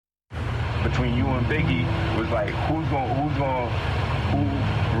between you and Biggie was like, who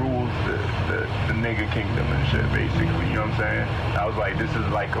rules the nigga kingdom and shit, basically, you know what I'm saying? I was like, this is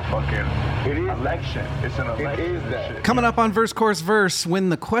like a fucking election. It's an election. It is that. Shit. Coming up on Verse Course Verse, when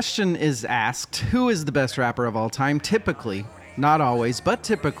the question is asked, who is the best rapper of all time? Typically, not always, but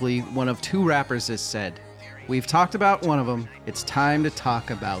typically, one of two rappers is said. We've talked about one of them. It's time to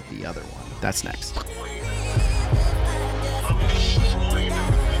talk about the other one. That's next.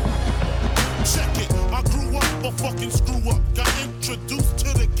 Check it, I grew up a fucking screw up. Got introduced to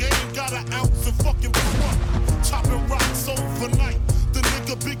the game, got an ounce and fucking blew up. Chopping rocks overnight. The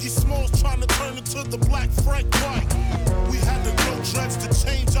nigga Biggie Smalls trying to turn into the Black Frank White. We had to grow dreads to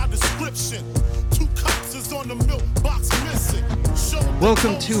change our description. 2 cops is on the milk box missing.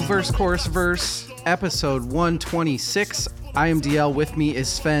 Welcome to Verse Course Verse, episode 126. I am DL. With me is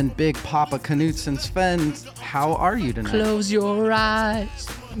Svend, Big Papa Knutson. Svend, how are you tonight? Close your eyes,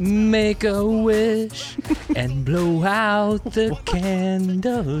 make a wish, and blow out the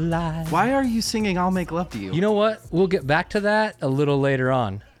candlelight. Why are you singing I'll Make Love to You? You know what? We'll get back to that a little later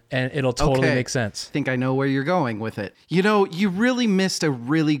on, and it'll totally make sense. I think I know where you're going with it. You know, you really missed a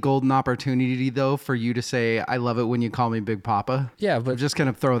really golden opportunity, though, for you to say, I love it when you call me Big Papa. Yeah, but I'm just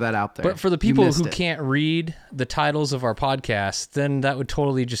going to throw that out there. But for the people who can't read the titles of our podcast, then that would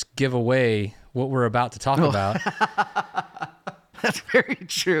totally just give away what we're about to talk about. That's very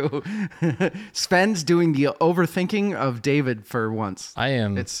true. Sven's doing the overthinking of David for once. I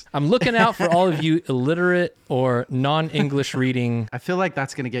am. I'm looking out for all of you illiterate or non-English reading. I feel like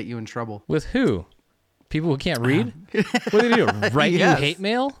that's going to get you in trouble. With who? People who can't read? What do they do? Write you hate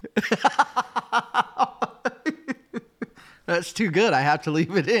mail? That's too good. I have to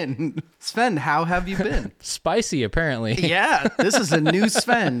leave it in. Svend, how have you been? Spicy, apparently. Yeah, this is a new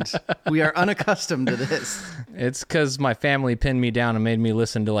Svend. We are unaccustomed to this. It's because my family pinned me down and made me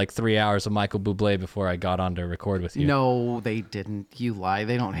listen to like 3 hours of Michael Bublé before I got on to record with you. No, they didn't. You lie.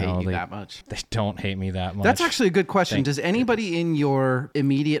 They don't hate you that much. They don't hate me that much. That's actually a good question. Does anybody in your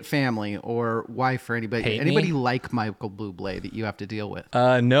immediate family or wife or anybody like Michael Bublé that you have to deal with?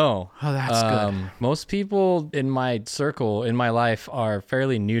 No. Oh, that's good. Most people in my circle, in my life, are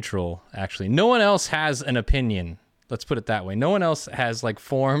fairly neutral, actually. No one else has an opinion. Let's put it that way. No one else has like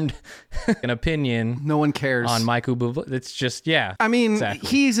formed an opinion. No one cares on Michael Bublé. It's just, yeah. I mean, exactly.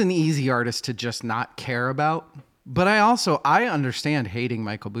 He's an easy artist to just not care about. But I understand hating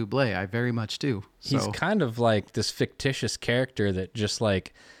Michael Bublé. I very much do. He's kind of like this fictitious character that just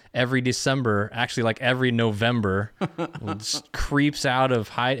like every December, actually like every November, just creeps out of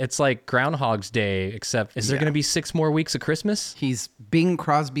hide. It's like Groundhog's Day, except is there going to be 6 more weeks of Christmas? He's Bing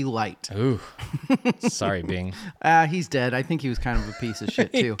Crosby Light. Ooh, sorry, Bing. He's dead. I think he was kind of a piece of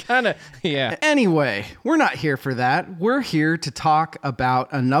shit too. Kind of, yeah. Anyway, we're not here for that. We're here to talk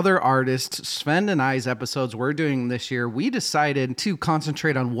about another artist. Svend and I's episodes we're doing this year, we decided to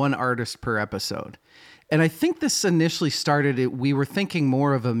concentrate on one artist per episode. And I think this initially started, we were thinking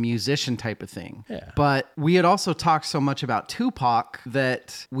more of a musician type of thing. Yeah. But we had also talked so much about Tupac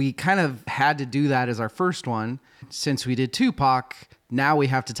that we kind of had to do that as our first one. Since we did Tupac, now we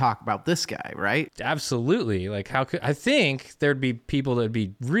have to talk about this guy, right? Absolutely. Like, how could I think there'd be people that'd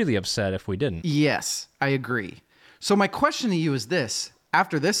be really upset if we didn't. Yes, I agree. So my question to you is this.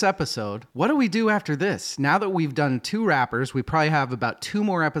 After this episode, what do we do after this? Now that we've done 2 rappers, we probably have about 2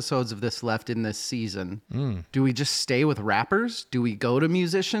 more episodes of this left in this season. Do we just stay with rappers? Do we go to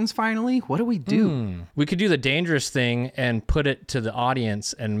musicians finally? What do we do? We could do the dangerous thing and put it to the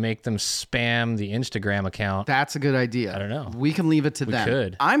audience and make them spam the Instagram account. That's a good idea. I don't know. We can leave it to them. We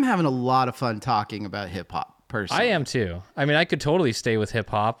could. I'm having a lot of fun talking about hip-hop. Personally. I am too. I mean, I could totally stay with hip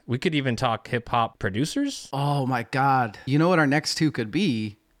hop. We could even talk hip hop producers. Oh my God. You know what our next 2 could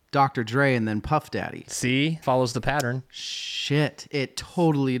be? Dr. Dre and then Puff Daddy. See? Follows the pattern. Shit, it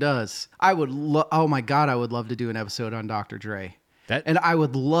totally does. Oh my God, I would love to do an episode on Dr. Dre. And I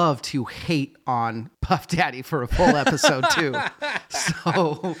would love to hate on Puff Daddy for a full episode too.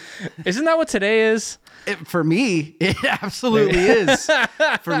 So, isn't that what today is? For me, it absolutely is.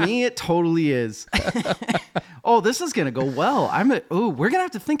 For me, it totally is. Oh, this is gonna go well. We're gonna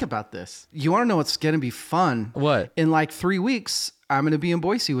have to think about this. You want to know what's gonna be fun? What? In like 3 weeks, I'm going to be in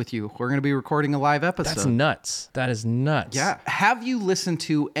Boise with you. We're going to be recording a live episode. That's nuts. That is nuts. Yeah. Have you listened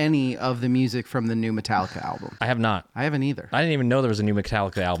to any of the music from the new Metallica album? I have not. I haven't either. I didn't even know there was a new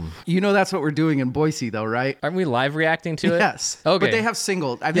Metallica album. You know that's what we're doing in Boise, though, right? Aren't we live reacting to it? Yes. Okay. But they have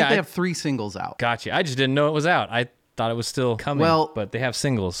singles. I think they have 3 singles out. Gotcha. I just didn't know it was out. thought it was still coming. Well, but they have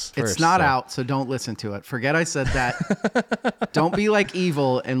singles first. It's not out, so don't listen to it. Forget I said that. Don't be like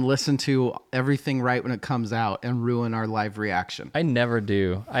Evil and listen to everything right when it comes out and ruin our live reaction. I never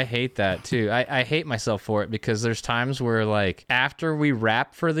do. I hate that too. I hate myself for it because there's times where like after we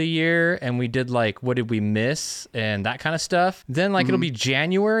wrap for the year and we did like what did we miss and that kind of stuff, then like it'll be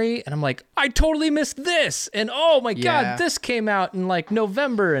January and I'm like, I totally missed this, and oh my god, this came out in like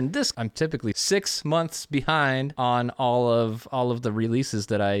November, and this I'm typically 6 months behind on all of the releases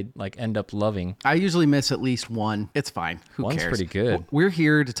that I like end up loving. I usually miss at least one. It's fine. Who One's cares? pretty good. We're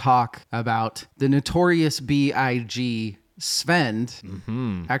here to talk about the Notorious B.I.G.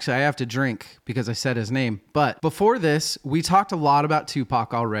 Svend. Actually, I have to drink because I said his name. But before this, we talked a lot about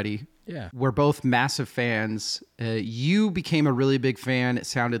Tupac already. Yeah. We're both massive fans. You became a really big fan, it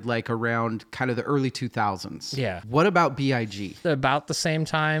sounded like, around kind of the early 2000s. Yeah. What about B.I.G.? About the same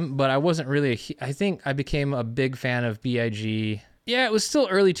time, but I wasn't really I think I became a big fan of B.I.G. Yeah, it was still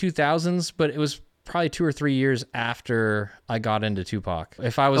early 2000s, but it was probably 2 or 3 years after I got into Tupac.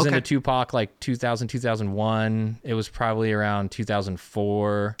 If I was into Tupac like 2000, 2001, it was probably around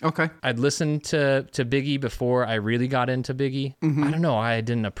 2004. Okay. I'd listened to Biggie before I really got into Biggie. I don't know. I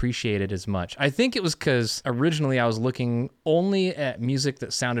didn't appreciate it as much. I think it was because originally I was looking only at music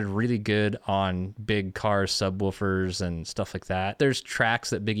that sounded really good on big car subwoofers and stuff like that. There's tracks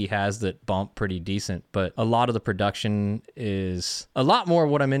that Biggie has that bump pretty decent, but a lot of the production is a lot more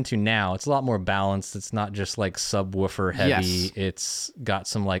what I'm into now. It's a lot more balanced. It's not just like subwoofer heavy. Yes. It's got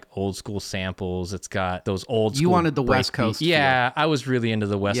some like old school samples. It's got those old school. You wanted the West Coast feel. Yeah, I was really into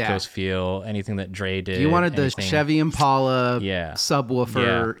the West Coast feel. Anything that Dre did. You wanted the Chevy Impala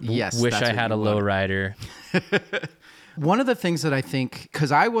subwoofer. Yeah. Yes. Wish I had a lowrider. One of the things that I think,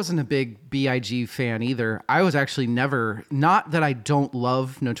 because I wasn't a big B.I.G. fan either, I was actually never, not that I don't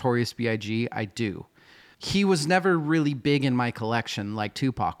love Notorious B.I.G., I do. He was never really big in my collection like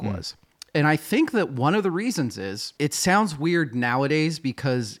Tupac was. And I think that one of the reasons is it sounds weird nowadays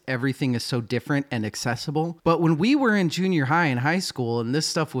because everything is so different and accessible. But when we were in junior high and high school and this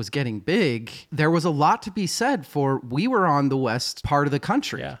stuff was getting big, there was a lot to be said for we were on the west part of the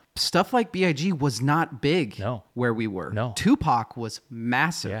country. Yeah. Stuff like B.I.G. was not big where we were. No. Tupac was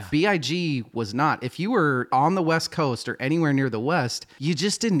massive. Yeah. B.I.G. was not. If you were on the West Coast or anywhere near the West, you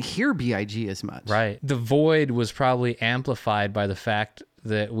just didn't hear B.I.G. as much. Right. The void was probably amplified by the fact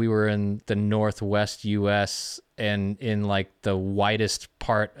that we were in the Northwest U.S. and in like the widest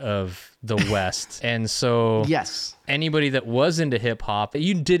part of the West. And so anybody that was into hip hop,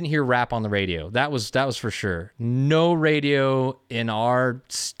 you didn't hear rap on the radio. That was for sure. No radio in our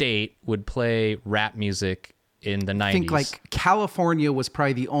state would play rap music in the 90s. I think like California was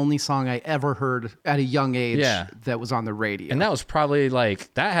probably the only song I ever heard at a young age that was on the radio. And that was probably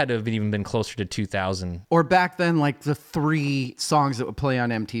like, that had to have even been closer to 2000. Or back then, like the 3 songs that would play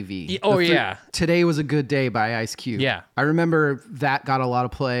on MTV. Yeah. Today Was a Good Day by Ice Cube. Yeah. I remember that got a lot of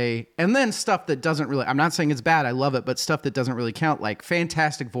play. And then stuff that doesn't really, I'm not saying it's bad, I love it, but stuff that doesn't really count, like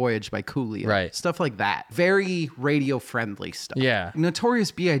Fantastic Voyage by Coolio. Right. Stuff like that. Very radio friendly stuff. Yeah. Notorious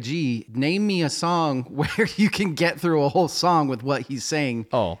B.I.G., name me a song where you can get through a whole song with what he's saying.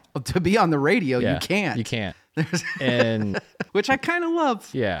 To be on the radio, you can't. You can't. And which I kind of love.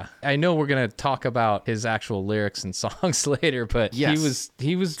 Yeah. I know we're going to talk about his actual lyrics and songs later, but he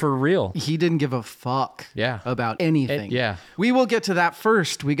was for real. He didn't give a fuck about anything. We will get to that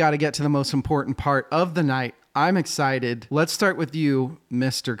first. We got to get to the most important part of the night. I'm excited. Let's start with you,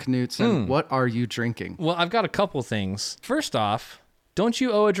 Mr. Knutson. What are you drinking? Well, I've got a couple things. First off, don't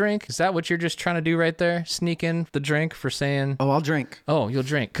you owe a drink? Is that what you're just trying to do right there? Sneak in the drink for saying... Oh, I'll drink. Oh, you'll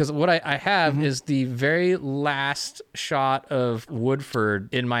drink. Because what I have is the very last shot of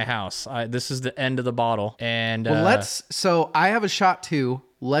Woodford in my house. This is the end of the bottle. And so I have a shot too.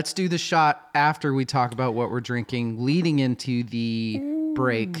 Let's do the shot after we talk about what we're drinking, leading into the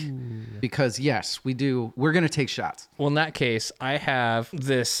break. Because yes, we do. We're going to take shots. Well, in that case, I have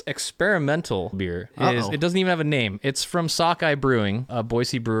this experimental beer. It doesn't even have a name. It's from Sockeye Brewing, a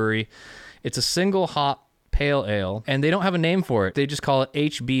Boise brewery. It's a single hop pale ale, and they don't have a name for it. They just call it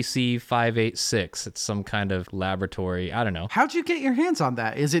HBC 586. It's some kind of laboratory. I don't know. How'd you get your hands on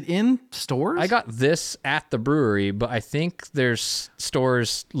that? Is it in stores? I got this at the brewery, but I think there's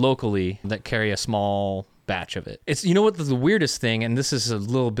stores locally that carry a small batch of it. It's, you know what, the weirdest thing, and this is a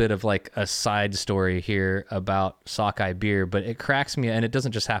little bit of like a side story here about Sockeye beer, but it cracks me, and it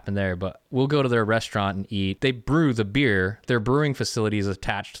doesn't just happen there, but we'll go to their restaurant and eat. They brew the beer. Their brewing facility is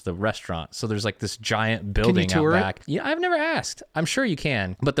attached to the restaurant. So there's like this giant building out back. Yeah, I've never asked. I'm sure you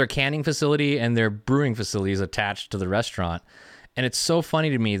can, but their canning facility and their brewing facility is attached to the restaurant. And it's so funny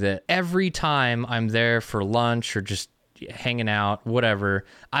to me that every time I'm there for lunch or just hanging out, whatever,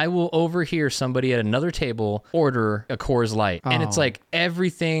 I will overhear somebody at another table order a Coors Light. And it's like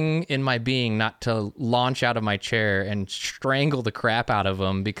everything in my being not to launch out of my chair and strangle the crap out of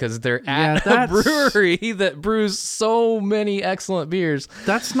them because they're at a brewery that brews so many excellent beers.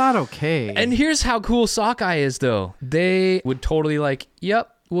 That's not okay. And here's how cool Sockeye is, though. They would totally like,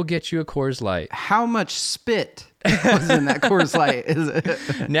 yep, we'll get you a Coors Light. How much spit was in that Coors Light? Is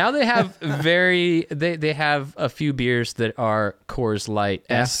it? Now they have they have a few beers that are Coors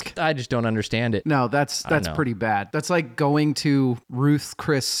Light-esque. I just don't understand it. No, that's pretty bad. That's like going to Ruth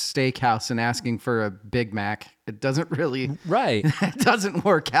Chris Steakhouse and asking for a Big Mac. It doesn't really... Right. It doesn't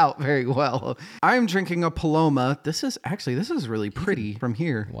work out very well. I'm drinking a Paloma. This is really pretty from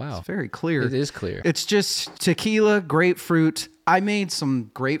here. Wow. It's very clear. It is clear. It's just tequila, grapefruit. I made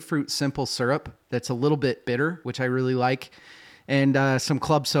some grapefruit simple syrup that's a little bit bitter, which I really like, and some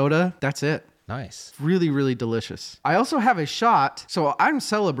club soda. That's it. Nice. Really, really delicious. I also have a shot. So I'm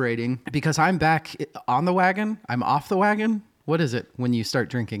celebrating because I'm back on the wagon. I'm off the wagon. What is it when you start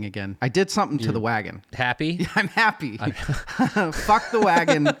drinking again? I did something to the wagon. Happy? I'm happy. Fuck the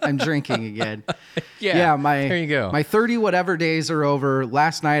wagon. I'm drinking again. Yeah, there you go. My 30 whatever days are over.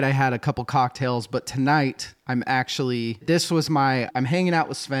 Last night I had a couple cocktails, but tonight I'm hanging out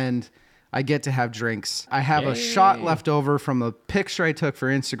with Svend. I get to have drinks. I have a shot left over from a picture I took for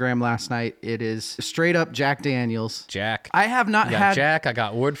Instagram last night. It is straight up Jack Daniels. Jack. I have not had Jack. I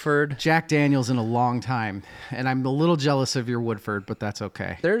got Woodford. Jack Daniels in a long time, and I'm a little jealous of your Woodford, but that's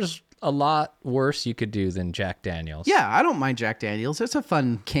okay. There's a lot worse you could do than Jack Daniels. Yeah, I don't mind Jack Daniels. It's a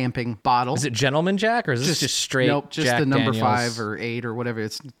fun camping bottle. Is it Gentleman Jack, or is this just straight Nope, just Jack the number Daniels? 5 or 8 or whatever.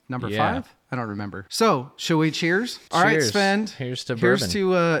 It's number Yeah. 5? I don't remember. So, shall we cheers? All right, Cheers. Svend. Here's to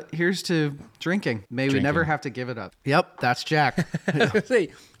bourbon. Here's to drinking. May we never have to give it up. Yep, that's Jack. Hey,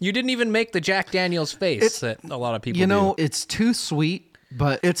 you didn't even make the Jack Daniels face that a lot of people do. It's too sweet,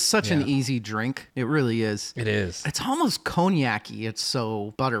 but it's such an easy drink. It really is. It is. It's almost cognac-y. It's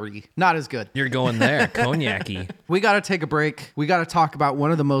so buttery. Not as good. You're going there, cognac-y. We got to take a break. We got to talk about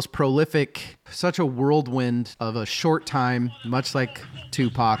one of the most prolific, such a whirlwind of a short time, much like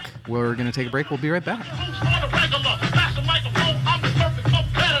Tupac. We're going to take a break. We'll be right back.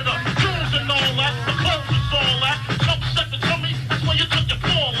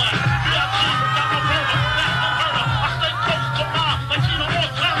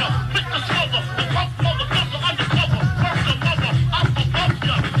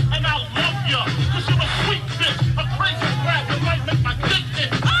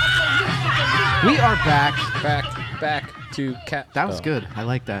 We are back. Back to Cat. That was good. I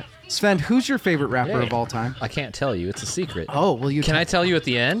like that. Svend, who's your favorite rapper of all time? I can't tell you. It's a secret. Oh, will you? Can I tell you at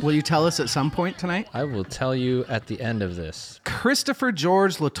the end? Will you tell us at some point tonight? I will tell you at the end of this. Christopher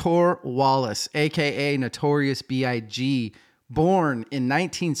George Latour Wallace, a.k.a. Notorious B.I.G., born in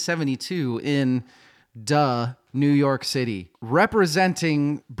 1972 in New York City,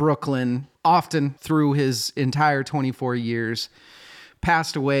 representing Brooklyn often through his entire 24 years.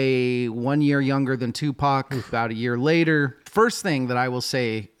 Passed away 1 year younger than Tupac, about a year later. First thing that I will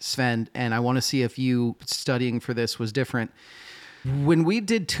say, Svend, and I want to see if you studying for this was different. When we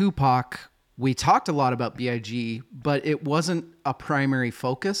did Tupac, we talked a lot about B.I.G., but it wasn't a primary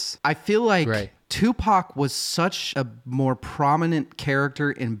focus. I feel like Tupac was such a more prominent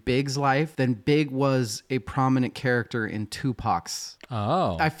character in Big's life than Big was a prominent character in Tupac's.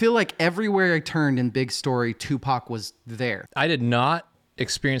 Oh. I feel like everywhere I turned in Big's story, Tupac was there. I did not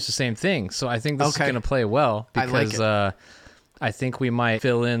experience the same thing, so I think this is going to play well because I think we might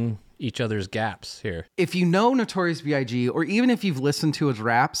fill in each other's gaps here. If you know Notorious B.I.G., or even if you've listened to his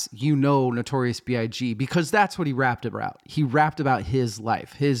raps, you know Notorious B.I.G. because that's what he rapped about. He rapped about his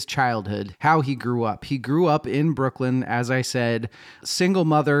life, his childhood, how he grew up. He grew up in Brooklyn, as I said, single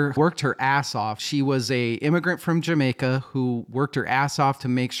mother, worked her ass off. She was a immigrant from Jamaica who worked her ass off to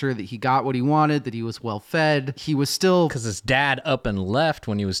make sure that he got what he wanted, that he was well fed. He was still... Because his dad up and left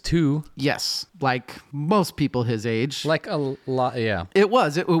when he was 2. Yes, like most people his age. Like a lot, yeah. It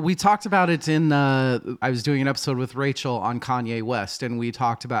was. We talked about it in, I was doing an episode with Rachel on Kanye West, and we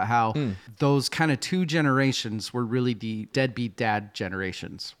talked about how those kind of 2 generations were really the deadbeat dad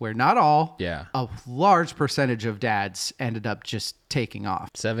generations, where not all, a large percentage of dads ended up just taking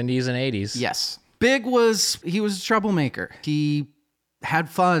off. 70s and 80s. Yes. Big he was a troublemaker. He had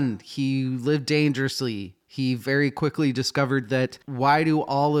fun. He lived dangerously. He very quickly discovered that why do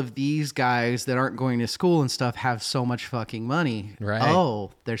all of these guys that aren't going to school and stuff have so much fucking money? Right.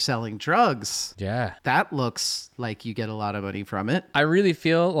 Oh, they're selling drugs. Yeah. That looks like you get a lot of money from it. I really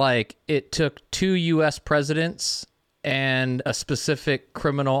feel like it took 2 U.S. presidents and a specific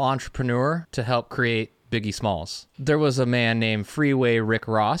criminal entrepreneur to help create Biggie Smalls. There was a man named Freeway Rick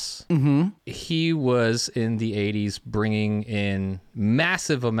Ross. Mm-hmm. He was in the 80s bringing in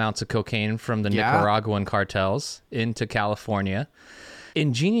massive amounts of cocaine from the Nicaraguan cartels into California.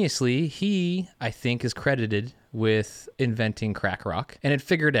 Ingeniously, he, I think, is credited with inventing crack rock and had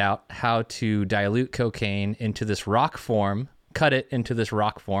figured out how to dilute cocaine into this rock form, cut it into this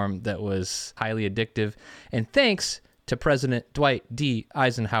rock form that was highly addictive. And thanks to President Dwight D.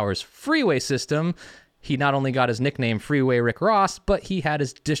 Eisenhower's freeway system, he not only got his nickname Freeway Rick Ross, but he had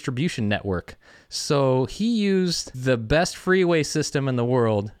his distribution network. So he used the best freeway system in the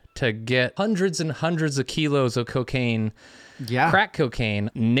world to get hundreds and hundreds of kilos of cocaine, crack cocaine,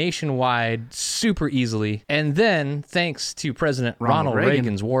 nationwide, super easily. And then, thanks to President Ronald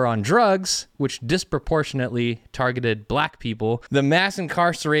Reagan's war on drugs, which disproportionately targeted black people, the mass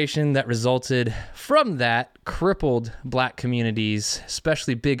incarceration that resulted from that crippled black communities,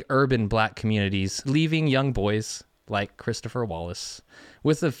 especially big urban black communities, leaving young boys like Christopher Wallace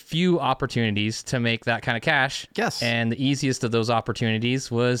with a few opportunities to make that kind of cash. Yes. And the easiest of those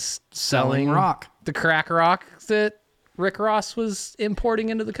opportunities was selling rock. The crack rock that Rick Ross was importing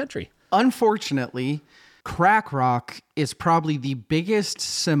into the country. Unfortunately, crack rock is probably the biggest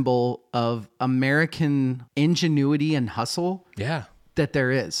symbol of American ingenuity and hustle that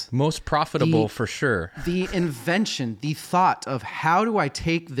there is. Most profitable for sure. The invention, the thought of how do I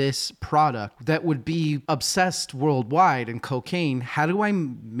take this product that would be obsessed worldwide in cocaine, how do I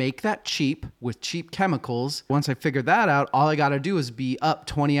make that cheap with cheap chemicals? Once I figure that out, all I got to do is be up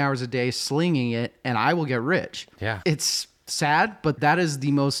 20 hours a day slinging it and I will get rich. Yeah. It's sad, but that is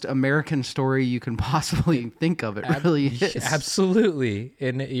the most American story you can possibly think of. It really is. Absolutely.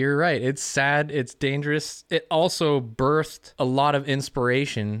 And you're right. It's sad. It's dangerous. It also birthed a lot of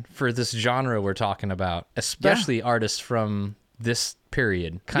inspiration for this genre we're talking about, especially artists from this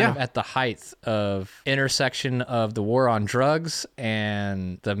period, kind of at the height of intersection of the war on drugs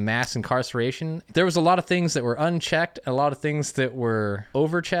and the mass incarceration. There was a lot of things that were unchecked, a lot of things that were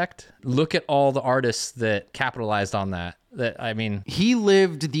overchecked. Look at all the artists that capitalized on that. He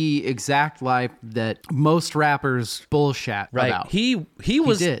lived the exact life that most rappers bullshit about. He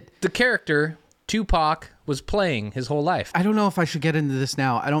was the character Tupac was playing his whole life. I don't know if I should get into this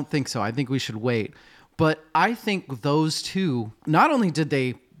now. I don't think so. I think we should wait. But I think those two, not only did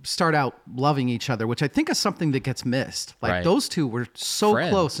they start out loving each other, which I think is something that gets missed. Those two were so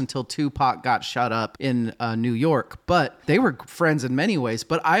close until Tupac got shut up in New York, but they were friends in many ways.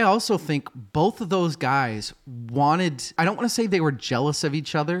 But I also think both of those guys wanted, I don't want to say they were jealous of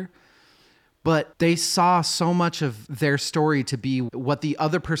each other, but they saw so much of their story to be what the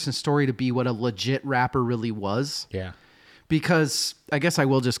other person's story to be what a legit rapper really was. Yeah. Because I guess I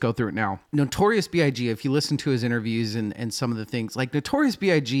will just go through it now. Notorious B.I.G., if you listen to his interviews and some of the things, like Notorious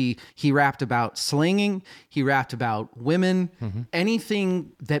B.I.G., he rapped about slanging, he rapped about women,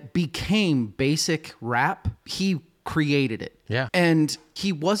 anything that became basic rap, he created it. Yeah. And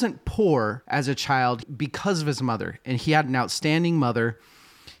he wasn't poor as a child because of his mother, and he had an outstanding mother.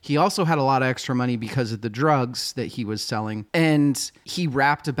 He also had a lot of extra money because of the drugs that he was selling. And he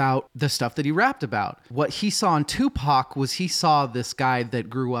rapped about the stuff that he rapped about. What he saw in Tupac was he saw this guy that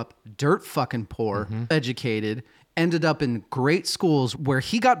grew up dirt fucking poor, educated, ended up in great schools where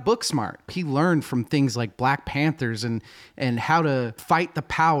he got book smart. He learned from things like Black Panthers and how to fight the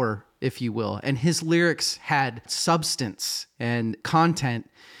power, if you will. And his lyrics had substance and content.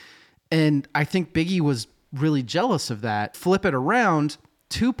 And I think Biggie was really jealous of that. Flip it around.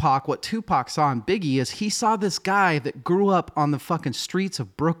 What Tupac saw in Biggie is he saw this guy that grew up on the fucking streets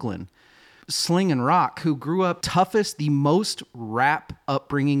of Brooklyn, slinging rock, who grew up toughest, the most rap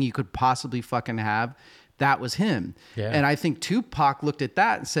upbringing you could possibly fucking have. That was him. Yeah. And I think Tupac looked at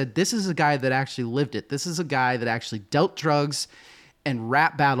that and said, this is a guy that actually lived it. This is a guy that actually dealt drugs and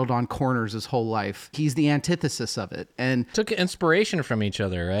rap battled on corners his whole life. He's the antithesis of it. And took inspiration from each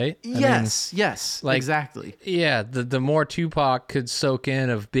other, right? Yes, exactly. Yeah, the more Tupac could soak in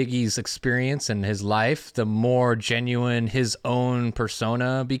of Biggie's experience and his life, the more genuine his own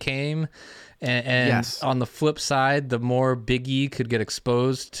persona became. And on the flip side, the more Biggie could get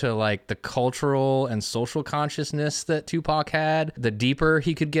exposed to like the cultural and social consciousness that Tupac had, the deeper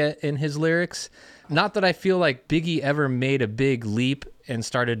he could get in his lyrics. Not that I feel like Biggie ever made a big leap and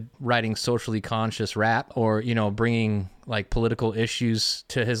started writing socially conscious rap or, bringing like political issues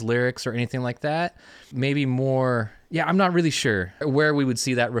to his lyrics or anything like that. Maybe more... Yeah, I'm not really sure where we would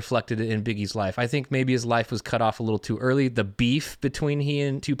see that reflected in Biggie's life. I think maybe his life was cut off a little too early. The beef between he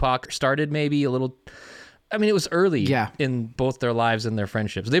and Tupac started maybe a little... I mean, it was early in both their lives and their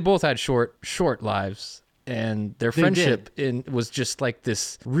friendships. They both had short lives. and their friendship was just like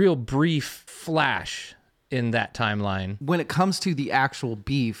this real brief flash in that timeline. When it comes to the actual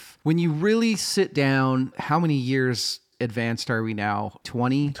beef, when you really sit down, how many years advanced are we now?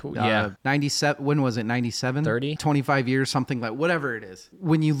 20? Yeah. 97. When was it? 97? 30? 25 years, something like whatever it is.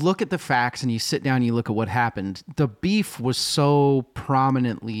 When you look at the facts and you sit down and you look at what happened, the beef was so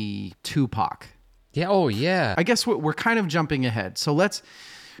prominently Tupac. Yeah. Oh, yeah. I guess we're kind of jumping ahead. So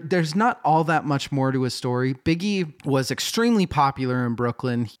there's not all that much more to his story. Biggie was extremely popular in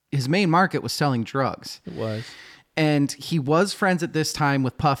Brooklyn. His main market was selling drugs. It was. And he was friends at this time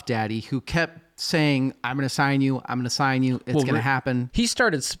with Puff Daddy, who kept saying, I'm going to sign you. I'm going to sign you. It's going to happen. He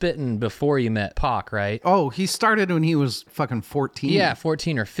started spitting before you met Pac, right? Oh, he started when he was fucking 14. Yeah,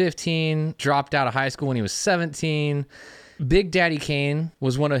 14 or 15. Dropped out of high school when he was 17. Big Daddy Kane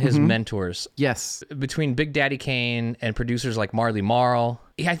was one of his mentors. Yes. Between Big Daddy Kane and producers like Marley Marl,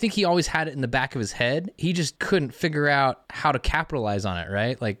 I think he always had it in the back of his head. He just couldn't figure out how to capitalize on it,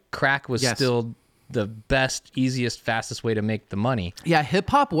 right? Like crack was still the best, easiest, fastest way to make the money. Yeah,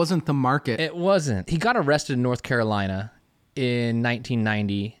 hip-hop wasn't the market. It wasn't. He got arrested in North Carolina in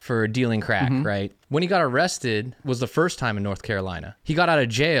 1990 for dealing crack, right? When he got arrested was the first time in North Carolina. He got out of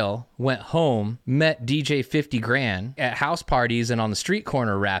jail, went home, met DJ 50 Grand at house parties and on the street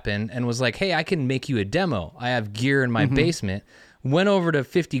corner rapping, and was like, hey, I can make you a demo. I have gear in my basement. Went over to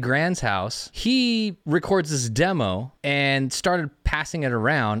 50 Grand's house. He records this demo and started passing it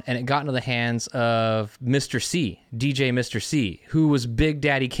around, and it got into the hands of Mr. C, DJ Mr. C, who was Big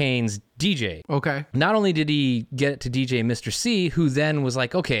Daddy Kane's DJ. Okay. Not only did he get it to DJ Mr. C, who then was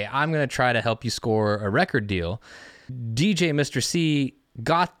like, okay, I'm going to try to help you score a record deal. DJ Mr. C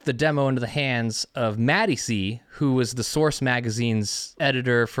got the demo into the hands of Matty C, who was the Source magazine's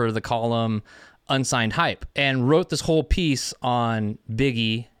editor for the column Unsigned Hype, and wrote this whole piece on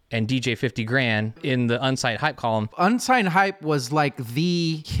Biggie and DJ 50 Grand in the Unsigned Hype column. Unsigned Hype was like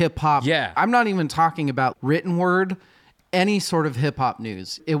the hip-hop. Yeah. I'm not even talking about written word, any sort of hip-hop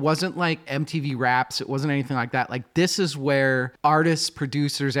news. It wasn't like MTV Raps. It wasn't anything like that. Like, this is where artists,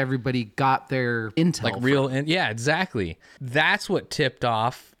 producers, everybody got their intel. Like real, yeah, exactly. That's what tipped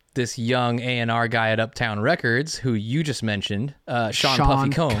off this young A&R guy at Uptown Records, who you just mentioned, Sean Puffy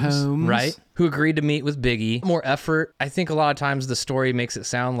Combs, right? Who agreed to meet with Biggie. More effort. I think a lot of times the story makes it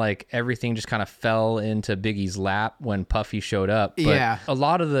sound like everything just kind of fell into Biggie's lap when Puffy showed up. But yeah. A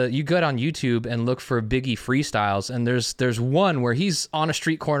lot of you get on YouTube and look for Biggie freestyles, and there's one where he's on a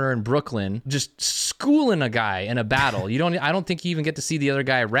street corner in Brooklyn just schooling a guy in a battle. I don't think you even get to see the other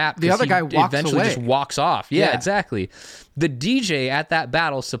guy rap. The other guy walks eventually away. Just walks off. Yeah, exactly. The DJ at that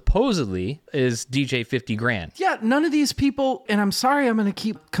battle supposedly is DJ 50 Grand. Yeah, none of these people, and I'm sorry I'm going to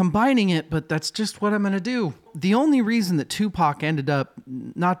keep combining it, but that's just what I'm going to do. The only reason that Tupac ended up,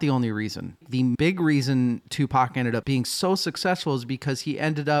 not the only reason, the big reason Tupac ended up being so successful is because he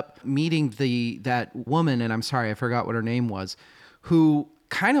ended up meeting that woman, and I'm sorry, I forgot what her name was, who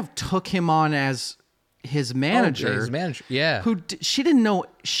kind of took him on as his manager. His manager, yeah. She didn't know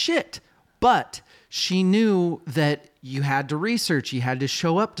shit, but she knew that you had to research, you had to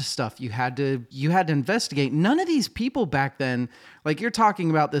show up to stuff, you had to investigate. None of these people back then, like you're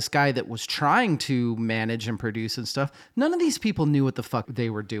talking about this guy that was trying to manage and produce and stuff. None of these people knew what the fuck they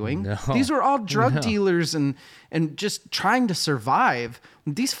were doing. No. These were all drug dealers and just trying to survive.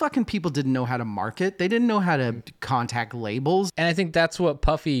 These fucking people didn't know how to market. They didn't know how to contact labels. And I think that's what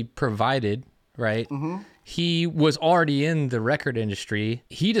Puffy provided, right? He was already in the record industry.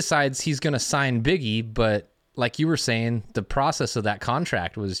 He decides he's going to sign Biggie, but like you were saying, the process of that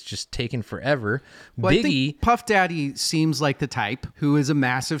contract was just taking forever. Well, Biggie, I think Puff Daddy seems like the type who is a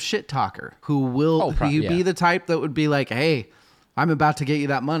massive shit talker, who will be the type that would be like, hey, I'm about to get you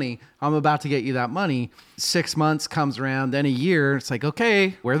that money. I'm about to get you that money. 6 months comes around, then a year. It's like,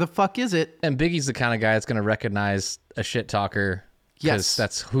 okay, where the fuck is it? And Biggie's the kind of guy that's going to recognize a shit talker because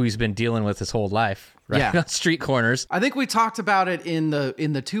that's who he's been dealing with his whole life, right? Yeah. On street corners. I think we talked about it in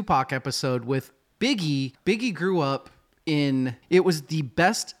the Tupac episode with Biggie. Biggie grew up it was the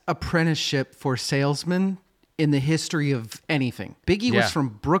best apprenticeship for salesmen in the history of anything. Biggie was from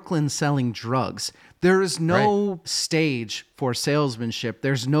Brooklyn selling drugs. There is no stage for salesmanship.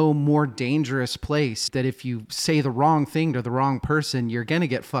 There's no more dangerous place that if you say the wrong thing to the wrong person, you're going to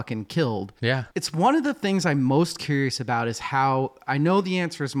get fucking killed. Yeah. It's one of the things I'm most curious about is how, I know the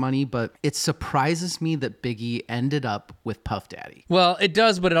answer is money, but it surprises me that Biggie ended up with Puff Daddy. Well, it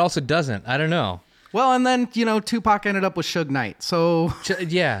does, but it also doesn't. I don't know. Well, and then, Tupac ended up with Suge Knight. So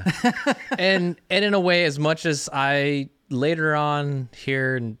yeah. and in a way, as much as I later on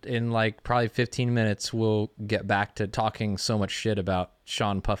here in like probably 15 minutes, we'll get back to talking so much shit about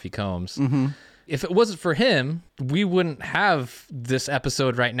Sean Puffy Combs. If it wasn't for him, we wouldn't have this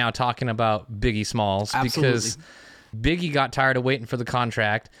episode right now talking about Biggie Smalls. Absolutely. Because Biggie got tired of waiting for the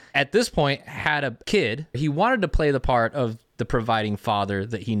contract. At this point, had a kid. He wanted to play the part of the providing father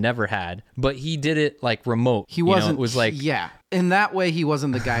that he never had, but he did it like remote. He wasn't. It was like, yeah. In that way, he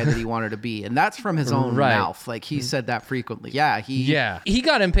wasn't the guy that he wanted to be, and that's from his own Right. mouth. Like he said that frequently. Yeah, he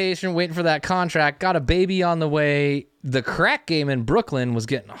got impatient waiting for that contract. Got a baby on the way. The crack game in Brooklyn was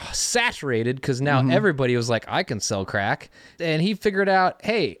getting saturated because now everybody was like, I can sell crack. And he figured out,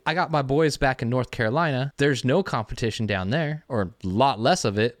 hey, I got my boys back in North Carolina. There's no competition down there, or a lot less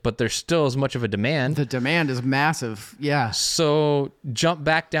of it, but there's still as much of a demand. The demand is massive. Yeah. So jump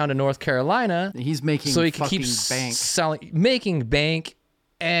back down to North Carolina. He's making so he can fucking keep bank. making bank,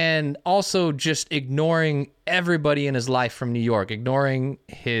 and also just ignoring everybody in his life from New York, ignoring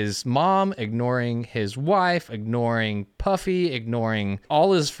his mom, ignoring his wife, ignoring Puffy, ignoring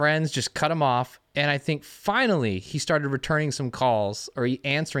all his friends, just cut him off. And I think finally he started returning some calls, or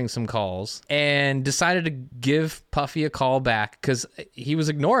answering some calls, and decided to give Puffy a call back because he was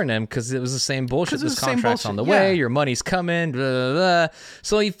ignoring him because it was the same bullshit. This contract's on the way, your money's coming, blah, blah, blah.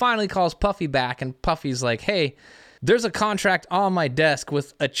 So he finally calls Puffy back, and Puffy's like, hey, there's a contract on my desk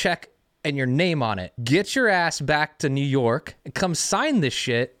with a check and your name on it. Get your ass back to New York and come sign this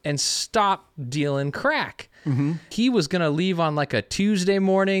shit and stop dealing crack. He was going to leave on like a Tuesday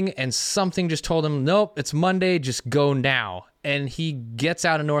morning, and something just told him, nope, it's Monday, just go now. And he gets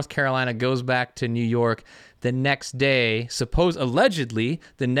out of North Carolina, goes back to New York the next day, allegedly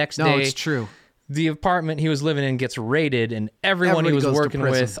the next day. No, it's true. The apartment he was living in gets raided, and everyone he was working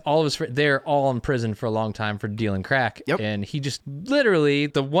with, all of his, they're all in prison for a long time for dealing crack. Yep. And he just literally,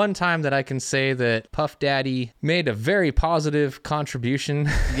 the one time that I can say that Puff Daddy made a very positive contribution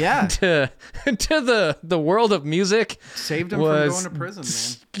to the world of music, saved him from going to prison,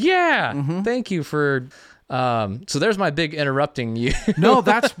 man. Yeah. Thank you for... so there's my big interrupting you. No,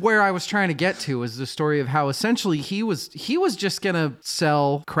 that's where I was trying to get to, is the story of how essentially he was just going to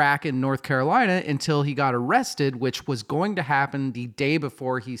sell crack in North Carolina until he got arrested, which was going to happen the day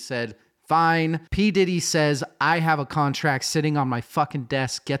before he said, fine. P. Diddy says, I have a contract sitting on my fucking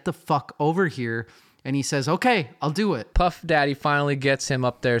desk. Get the fuck over here. And he says, okay, I'll do it. Puff Daddy finally gets him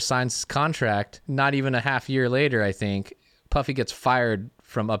up there, signs his contract. Not even a half year later, I think, Puffy gets fired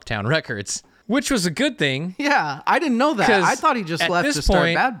from Uptown Records. Which was a good thing. Yeah, I didn't know that. I thought he just left to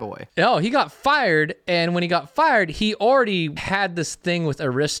start Bad Boy. No, he got fired, and when he got fired, he already had this thing with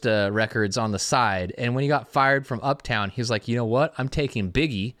Arista Records on the side. And when he got fired from Uptown, he was like, you know what? I'm taking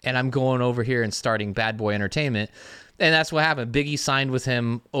Biggie, and I'm going over here and starting Bad Boy Entertainment. And that's what happened. Biggie signed with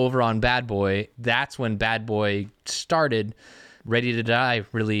him over on Bad Boy. That's when Bad Boy started. Ready to Die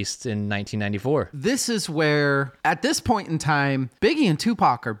released in 1994. This is where, at this point in time, Biggie and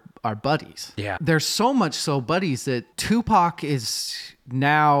Tupac are buddies. Yeah. They're so much so buddies that Tupac is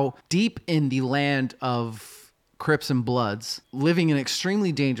now deep in the land of Crips and Bloods, living an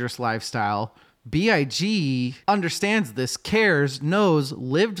extremely dangerous lifestyle. B.I.G. understands this, cares, knows,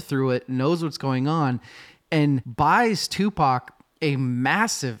 lived through it, knows what's going on, and buys Tupac a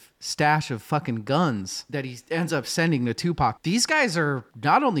massive stash of fucking guns that he ends up sending to Tupac. These guys are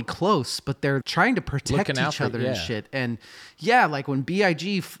not only close, but they're trying to protect each other and shit. And yeah, like when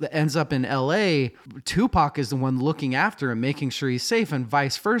B.I.G. ends up in L.A., Tupac is the one looking after him, making sure he's safe, and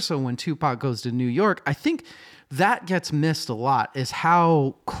vice versa when Tupac goes to New York. I think that gets missed a lot, is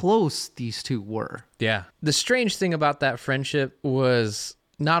how close these two were. Yeah. The strange thing about that friendship was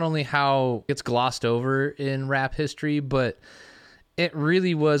not only how it's glossed over in rap history, but it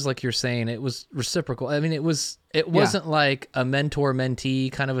really was, like you're saying, it was reciprocal. I mean, it wasn't like a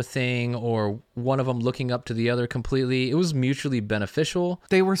mentor-mentee kind of a thing, or one of them looking up to the other completely. It was mutually beneficial.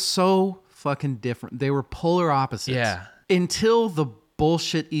 They were so fucking different. They were polar opposites. Yeah. Until the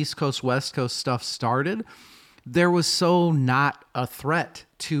bullshit East Coast, West Coast stuff started, there was so not a threat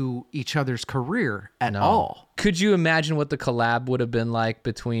to each other's career at all. Could you imagine what the collab would have been like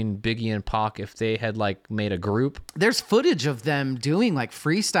between Biggie and Pac if they had like made a group? There's footage of them doing like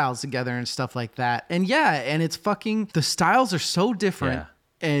freestyles together and stuff like that. And yeah, and it's fucking, the styles are so different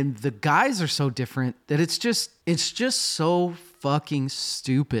and the guys are so different that it's just so fucking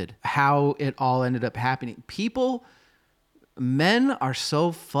stupid how it all ended up happening. Men are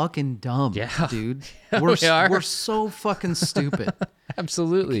so fucking dumb, dude. We're so fucking stupid.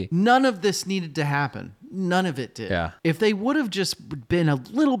 Absolutely. None of this needed to happen. None of it did. Yeah. If they would have just been a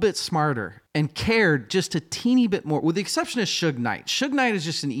little bit smarter and cared just a teeny bit more, with the exception of Suge Knight. Suge Knight is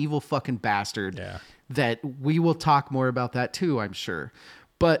just an evil fucking bastard that we will talk more about that too, I'm sure.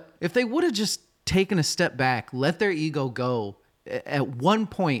 But if they would have just taken a step back, let their ego go, at one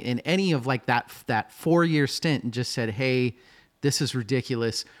point in any of like that 4-year stint and just said, hey, this is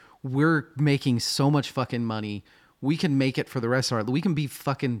ridiculous. We're making so much fucking money. We can make it for the rest of our life. We can be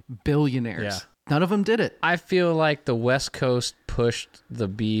fucking billionaires. Yeah. None of them did it. I feel like the West Coast pushed the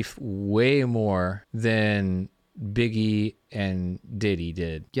beef way more than Biggie and Diddy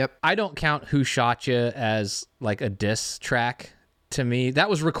did. Yep. I don't count Who Shot Ya as like a diss track. To me, that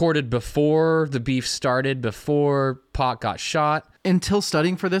was recorded before the beef started, before Pac got shot. Until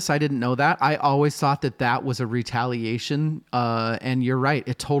studying for this, I didn't know that. I always thought that was a retaliation, and you're right.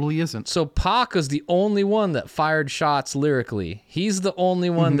 It totally isn't. So Pac is the only one that fired shots lyrically. He's the only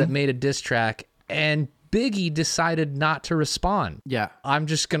one that made a diss track, and Biggie decided not to respond. Yeah. I'm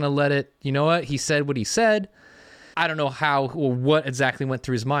just going to let it, you know what? He said what he said. I don't know how or what exactly went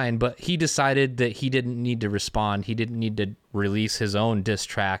through his mind, but he decided that he didn't need to respond. He didn't need to release his own diss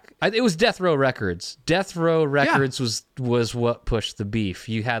track. It was Death Row Records. Death Row Records was what pushed the beef.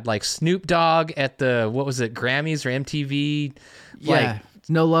 You had like Snoop Dogg at the, what was it, Grammys or MTV? Yeah. Like,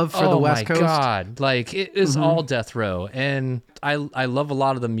 no love for the West Coast. Oh my God. Like it is all Death Row. And I love a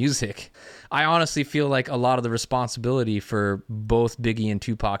lot of the music. I honestly feel like a lot of the responsibility for both Biggie and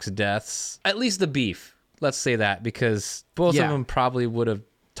Tupac's deaths, at least the beef. Let's say that, because both of them probably would have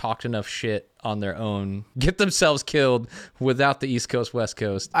talked enough shit on their own, get themselves killed without the East Coast, West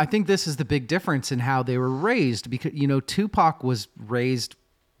Coast. I think this is the big difference in how they were raised, because, you know, Tupac was raised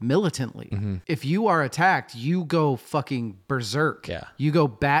militantly. If you are attacked, you go fucking berserk. Yeah. You go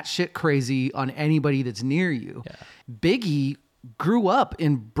batshit crazy on anybody that's near you. Yeah. Biggie grew up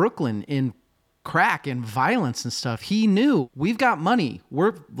in Brooklyn in crack and violence and stuff. He knew, we've got money.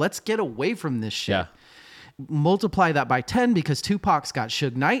 Let's get away from this shit. Yeah. Multiply that by 10 because Tupac's got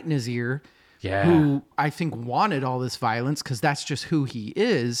Suge Knight in his ear, who I think wanted all this violence because that's just who he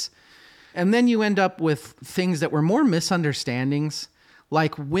is. And then you end up with things that were more misunderstandings.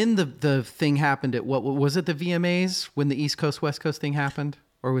 Like when the thing happened at, what was it, the VMAs, when the East Coast, West Coast thing happened?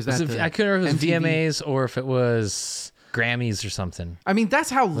 Or was that I couldn't remember if it was MTV? VMAs or if it was Grammys or something. I mean, that's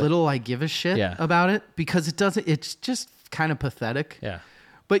how little I give a shit about it, because it's just kind of pathetic. Yeah.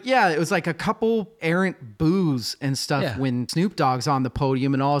 But yeah, it was like a couple errant boos and stuff when Snoop Dogg's on the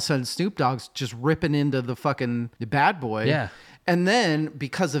podium, and all of a sudden Snoop Dogg's just ripping into the bad boy. Yeah. And then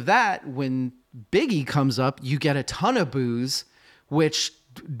because of that, when Biggie comes up, you get a ton of boos, which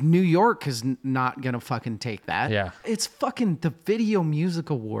New York is not going to fucking take that. Yeah. It's fucking the Video Music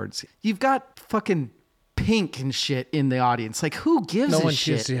Awards. You've got fucking Pink and shit in the audience. Like, who gives a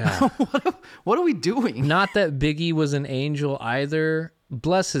shit? What are we doing? Not that Biggie was an angel either.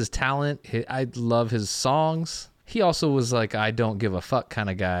 Bless his talent. I love his songs. He also was like, I don't give a fuck kind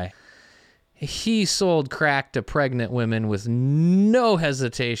of guy. He sold crack to pregnant women with no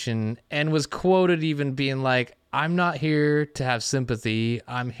hesitation and was quoted even being like, I'm not here to have sympathy.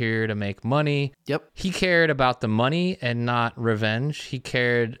 I'm here to make money. Yep. He cared about the money and not revenge. He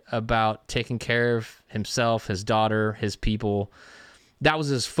cared about taking care of himself, his daughter, his people. That was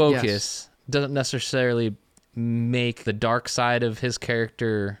his focus. Yes. Doesn't necessarily make the dark side of his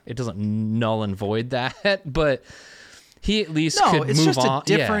character, it doesn't null and void that, but he at least could it's move just on. A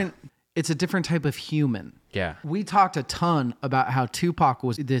different, it's a different type of human. Yeah. We talked a ton about how Tupac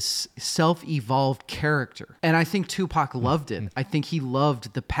was this self-evolved character. And I think Tupac loved it. I think he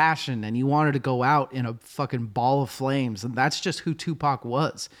loved the passion and he wanted to go out in a fucking ball of flames. And that's just who Tupac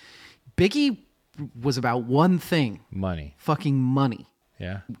was. Biggie was about one thing. Money. Fucking money.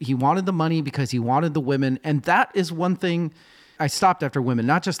 Yeah. He wanted the money because he wanted the women. And that is one thing. I stopped after women,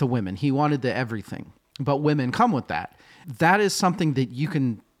 not just the women. He wanted the everything. But women come with that. That is something that you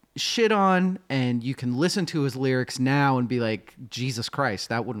can shit on, and you can listen to his lyrics now and be like, Jesus Christ,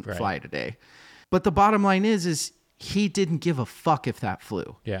 that wouldn't fly today. But the bottom line is he didn't give a fuck if that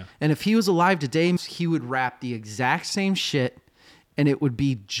flew. Yeah. And if he was alive today, he would rap the exact same shit and it would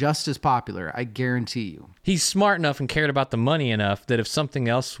be just as popular. I guarantee you. He's smart enough and cared about the money enough that if something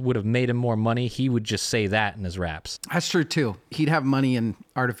else would have made him more money, he would just say that in his raps. That's true too. He'd have money in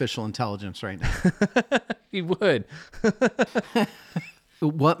artificial intelligence right now. He would.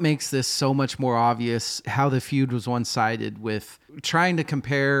 What makes this so much more obvious, how the feud was one-sided, with trying to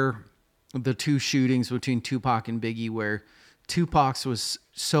compare the two shootings between Tupac and Biggie, where Tupac's was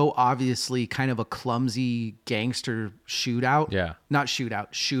so obviously kind of a clumsy gangster shootout. Yeah. Not shootout,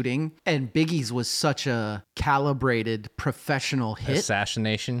 shooting. And Biggie's was such a calibrated professional hit.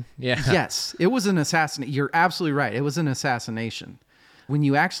 Assassination. Yeah. Yes, it was an assassination. You're absolutely right. It was an assassination. When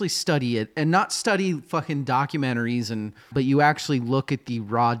you actually study it, and not study fucking documentaries, but you actually look at the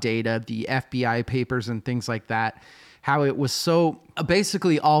raw data, the FBI papers and things like that, how it was so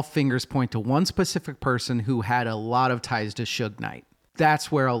basically all fingers point to one specific person who had a lot of ties to Suge Knight.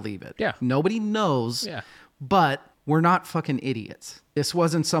 That's where I'll leave it. Yeah. Nobody knows, Yeah. but we're not fucking idiots. This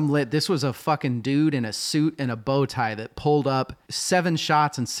wasn't this was a fucking dude in a suit and a bow tie that pulled up 7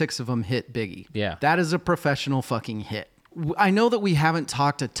 shots and 6 of them hit Biggie. Yeah. That is a professional fucking hit. I know that we haven't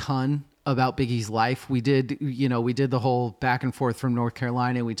talked a ton about Biggie's life. We did the whole back and forth from North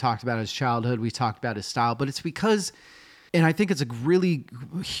Carolina. We talked about his childhood. We talked about his style, but it's because, and I think it's a really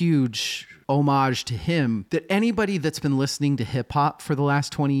huge homage to him, that anybody that's been listening to hip hop for the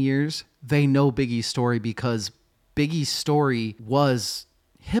last 20 years, they know Biggie's story because Biggie's story was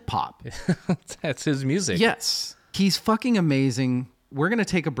hip hop. That's his music. Yes. He's fucking amazing. We're going to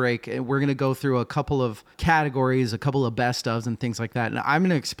take a break and we're going to go through a couple of categories, a couple of best ofs and things like that. And I'm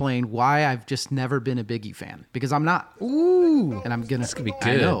going to explain why I've just never been a Biggie fan, because I'm not. Ooh. And I'm going to... This could be good.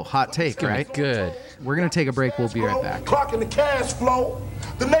 I know, hot take, right? Good. We're going to take a break. We'll be right back. Clocking the cash flow.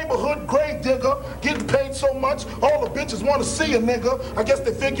 The neighborhood grave digger, getting paid so much, all the bitches want to see a nigga. I guess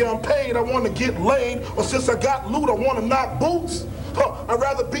they figure I'm paid, I want to get laid. Or since I got loot, I want to knock boots. I'd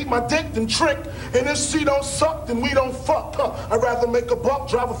rather beat my dick than trick. And if she don't suck, then we don't fuck. I'd rather make a buck,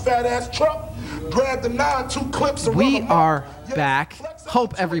 drive a fat ass truck, grab the 9, 2 clips and We run 'em are up. Yeah, back. flex on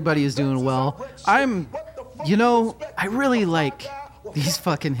Hope the everybody is doing well. I really like these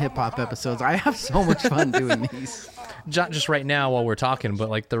fucking hip hop episodes. I have so much fun doing these. Not just right now while we're talking, but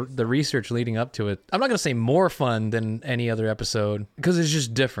like the research leading up to it. I'm not going to say more fun than any other episode because it's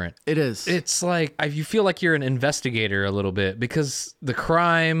just different. It is. It's like you feel like you're an investigator a little bit because the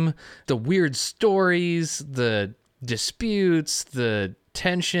crime, the weird stories, the disputes, the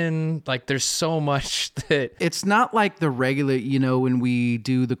tension, like there's so much that... It's not like the regular, when we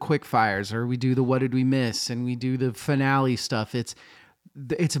do the quick fires or we do the what did we miss and we do the finale stuff. It's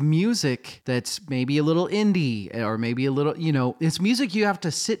music that's maybe a little indie or maybe a little, it's music you have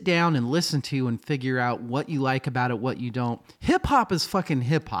to sit down and listen to and figure out what you like about it, what you don't. Hip hop is fucking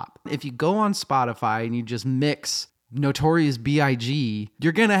hip hop. If you go on Spotify and you just mix Notorious B.I.G,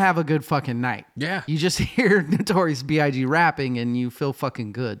 you're going to have a good fucking night. Yeah. You just hear Notorious B.I.G rapping and you feel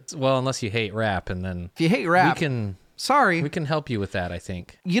fucking good. Well, unless you hate rap, and then... If you hate rap... Sorry. We can help you with that, I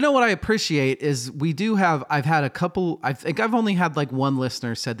think. You know what I appreciate is I've had a couple, I think I've only had like one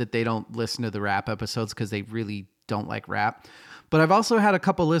listener said that they don't listen to the rap episodes because they really don't like rap. But I've also had a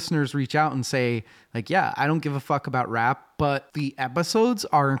couple listeners reach out and say like, yeah, I don't give a fuck about rap, but the episodes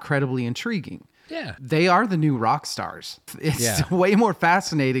are incredibly intriguing. Yeah. They are the new rock stars. It's way more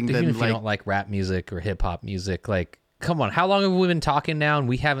fascinating Even than if you don't like rap music or hip hop music, like, come on, how long have we been talking now and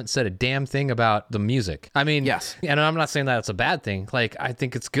we haven't said a damn thing about the music? I mean, yes. And I'm not saying that it's a bad thing. Like, I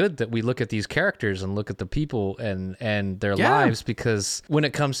think it's good that we look at these characters and look at the people and their lives, because when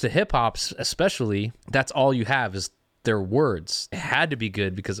it comes to hip hops, especially, that's all you have is their words. It had to be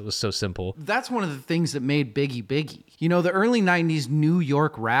good because it was so simple. That's one of the things that made Biggie Biggie. The early 90s New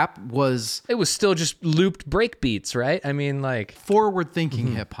York rap was... It was still just looped break beats, right? I mean, like...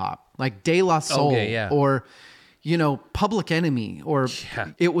 forward-thinking hip hop, like De La Soul, or... Public Enemy, or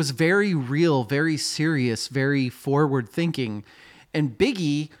it was very real, very serious, very forward thinking. And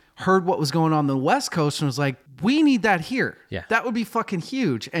Biggie heard what was going on the West Coast and was like, we need that here. Yeah. That would be fucking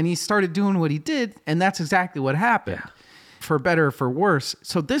huge. And he started doing what he did. And that's exactly what happened. Yeah. For better or for worse.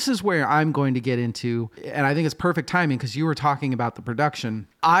 So this is where I'm going to get into, and I think it's perfect timing because you were talking about the production.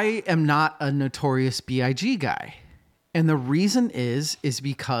 I am not a Notorious B.I.G. guy. And the reason is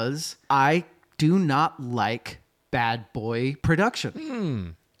because I do not like bad boy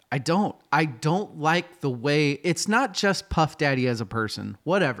production. I don't like the way, it's not just Puff Daddy as a person,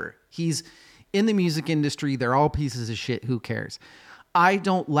 whatever. He's in the music industry. They're all pieces of shit. Who cares? I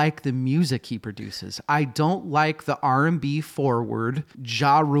don't like the music he produces. I don't like the R&B forward,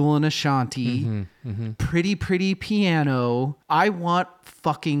 Ja Rule and Ashanti, pretty piano. I want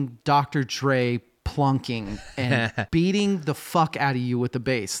fucking Dr. Dre plunking and beating the fuck out of you with the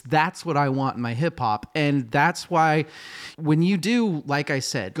bass. That's what I want in my hip hop. And that's why when you do, like I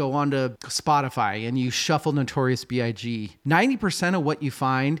said, go onto Spotify and you shuffle Notorious B.I.G, 90% of what you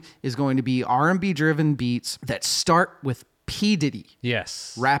find is going to be R&B driven beats that start with P. Diddy.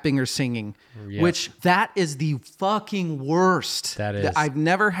 Yes. Rapping or singing, which that is the fucking worst. That is. I've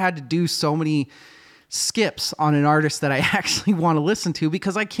never had to do so many skips on an artist that I actually want to listen to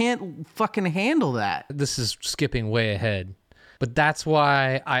because I can't fucking handle that. This is skipping way ahead, but that's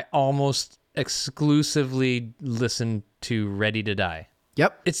why I almost exclusively listen to Ready to Die.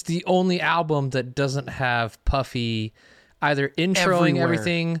 Yep. It's the only album that doesn't have puffy either introing Everywhere.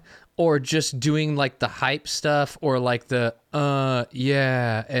 everything or just doing like the hype stuff or like the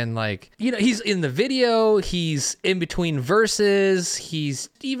yeah, and like, you know, he's in the video, he's in between verses, he's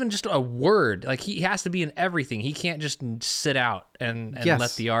even just a word, like he has to be in everything. He can't just sit out and Yes.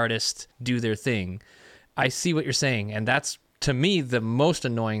 let the artist do their thing. I see what you're saying, and that's to me the most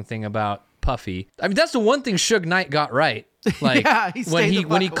annoying thing about Puffy. I mean, that's the one thing Suge Knight got right. Like Yeah, he when stayed he the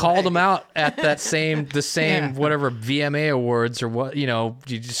when he fuck called away. him out at that same Yeah. whatever VMA awards or what, you know,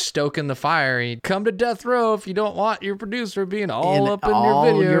 you just stoking the fire. He'd come to death row if you don't want your producer being all up in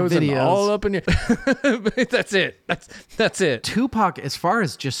all your your videos and videos. all up in your. That's it. That's it. Tupac, as far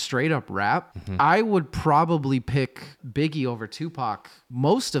as just straight up rap, I would probably pick Biggie over Tupac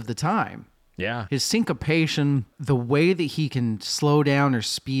most of the time. Yeah. His syncopation, the way that he can slow down or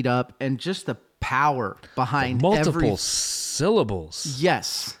speed up, and just the power behind Multiple syllables.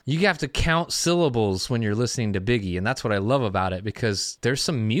 Yes. You have to count syllables when you're listening to Biggie, and that's what I love about it because there's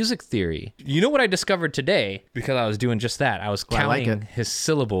some music theory. You know what I discovered today because I was doing just that. I was I like counting it. his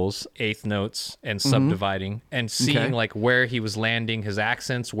syllables, eighth notes, and subdividing and seeing Okay. like where he was landing his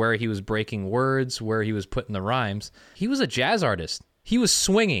accents, where he was breaking words, where he was putting the rhymes. He was a jazz artist. He was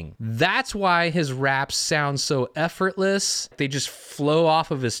swinging. That's why his raps sound so effortless. They just flow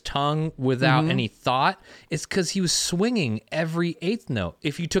off of his tongue without any thought. It's because he was swinging every eighth note.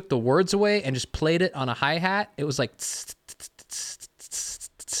 If you took the words away and just played it on a hi-hat, it was like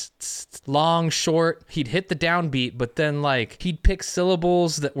long, short. He'd hit the downbeat, but then like he'd pick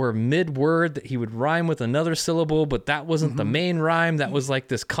syllables that were mid-word that he would rhyme with another syllable, but that wasn't the main rhyme. That was like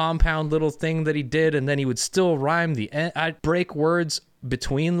this compound little thing that he did, and then he would still rhyme the end. I'd break words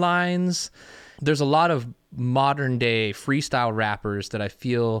between lines. There's a lot of modern day freestyle rappers that I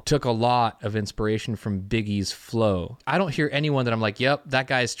feel took a lot of inspiration from Biggie's flow. I don't hear anyone that I'm like, yep, that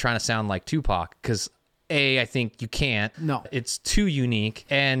guy's trying to sound like Tupac, because A, I think you can't. No. It's too unique.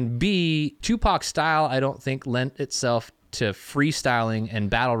 And B, Tupac's style, I don't think lent itself to freestyling and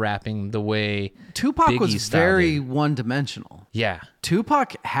battle rapping the way Tupac Biggie's was style very did. one-dimensional. Yeah.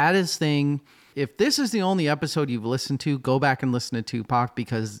 Tupac had his thing. If this is the only episode you've listened to, go back and listen to Tupac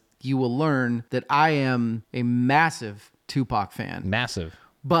because you will learn that I am a massive Tupac fan. Massive.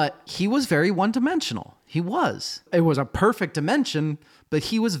 But he was very one-dimensional. He was. It was a perfect dimension, but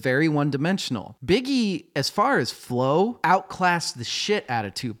he was very one-dimensional. Biggie, as far as flow, outclassed the shit out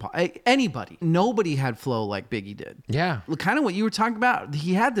of Tupac. Anybody. Nobody had flow like Biggie did. Yeah. Kind of what you were talking about.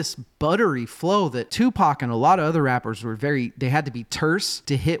 He had this buttery flow that Tupac and a lot of other rappers were they had to be terse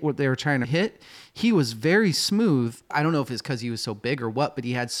to hit what they were trying to hit. He was very smooth. I don't know if it's because he was so big or what, but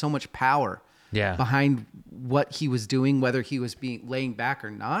he had so much power. Yeah. Behind what he was doing, whether he was laying back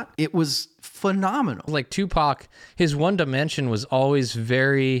or not. It was phenomenal. Like Tupac, his one dimension was always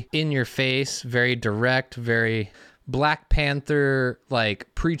very in your face, very direct, very Black Panther,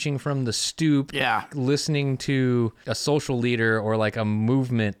 like preaching from the stoop. Yeah. Listening to a social leader or like a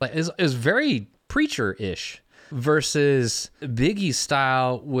movement. Like is very preacher-ish. Versus Biggie's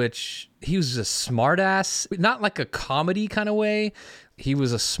style, which he was a smartass, not like a comedy kind of way. He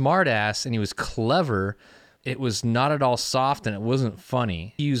was a smartass and he was clever. It was not at all soft and it wasn't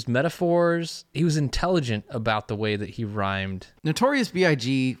funny. He used metaphors. He was intelligent about the way that he rhymed. Notorious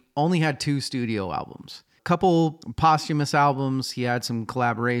B.I.G. only had 2 studio albums. Couple posthumous albums. He had some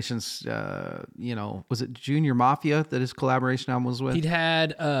collaborations. Was it Junior Mafia that his collaboration album was with? He'd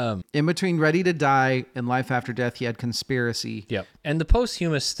had In between Ready to Die and Life After Death, he had Conspiracy. yep. And the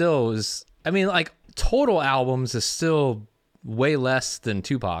posthumous still is, I mean, like total albums is still way less than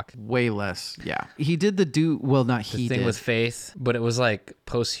Tupac. Way less. Yeah. He did not he Thing did. with Faith, but it was like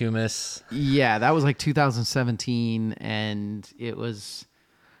posthumous. Yeah, that was like 2017, and it was,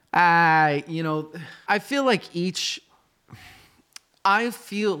 I feel like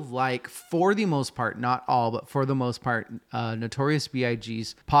for the most part, not all, but for the most part, Notorious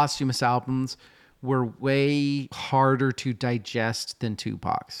B.I.G.'s posthumous albums were way harder to digest than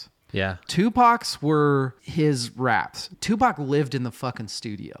Tupac's. Yeah. Tupac's were his raps. Tupac lived in the fucking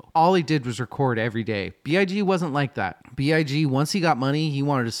studio. All he did was record every day. B.I.G. wasn't like that. B.I.G., once he got money, he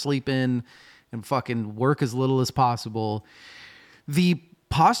wanted to sleep in and fucking work as little as possible. The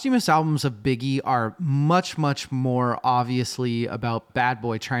posthumous albums of Biggie are much, much more obviously about Bad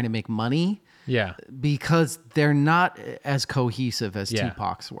Boy trying to make money. Yeah. Because they're not as cohesive as Yeah.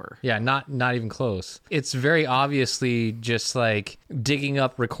 Tupac's were. Yeah, not even close. It's very obviously just like digging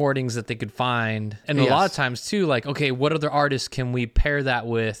up recordings that they could find. And a lot of Yes. times too, like, okay, what other artists can we pair that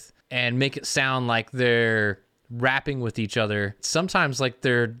with and make it sound like they're rapping with each other? Sometimes like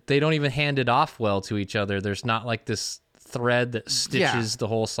they don't even hand it off well to each other. There's not like this thread that stitches the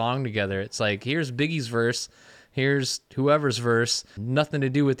whole song together. It's like, here's Biggie's verse. here's whoever's verse, nothing to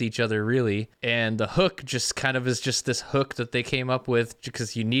do with each other really. And the hook just kind of is just this hook that they came up with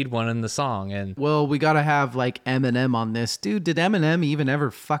because you need one in the song. And well, we gotta have like Eminem on this. Dude, did Eminem even ever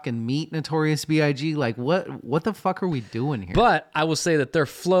fucking meet Notorious B.I.G? Like what the fuck are we doing here? But I will say that their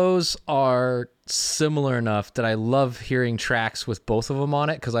flows are similar enough that I love hearing tracks with both of them on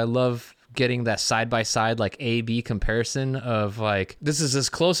it, because I love getting that side-by-side like A-B comparison of like, this is as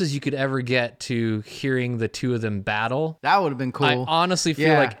close as you could ever get to hearing the two of them battle. That would have been cool. I honestly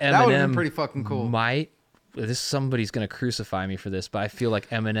feel like that would have Eminem been pretty fucking cool. Somebody's going to crucify me for this, but I feel like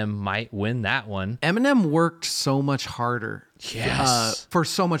Eminem might win that one. Eminem worked so much harder. Yes. For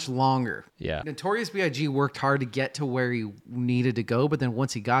so much longer. Yeah. Notorious B.I.G. worked hard to get to where he needed to go, but then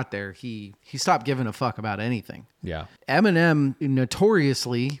once he got there, he stopped giving a fuck about anything. Yeah. Eminem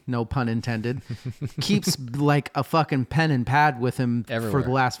notoriously, no pun intended, keeps like a fucking pen and pad with him everywhere for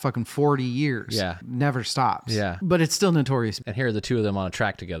the last fucking 40 years. Yeah. Never stops. Yeah. But it's still Notorious. And here are the two of them on a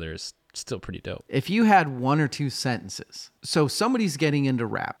track together is still pretty dope. If you had one or two sentences, so somebody's getting into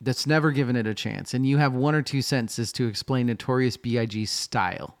rap that's never given it a chance, and you have one or two sentences to explain Notorious B.I.G.'s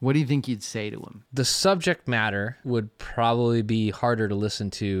style, what do you think you'd say to him? The subject matter would probably be harder to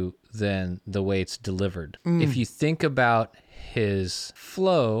listen to than the way it's delivered. If you think about his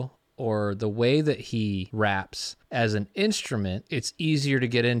flow or the way that he raps as an instrument, it's easier to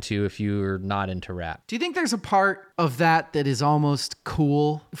get into if you're not into rap. Do you think there's a part of that is almost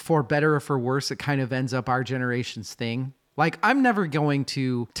cool, for better or for worse? It kind of ends up our generation's thing. Like, I'm never going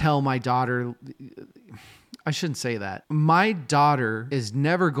to tell my daughter, I shouldn't say that. My daughter is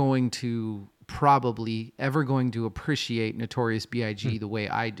never going to probably ever going to appreciate Notorious B.I.G. the way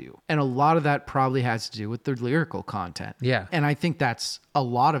I do. And a lot of that probably has to do with their lyrical content. Yeah. And I think that's a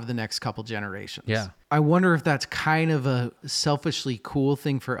lot of the next couple generations. Yeah. I wonder if that's kind of a selfishly cool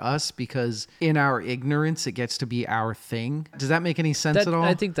thing for us, because in our ignorance, it gets to be our thing. Does that make any sense at all?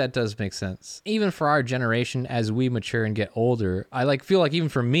 I think that does make sense. Even for our generation, as we mature and get older, I feel like even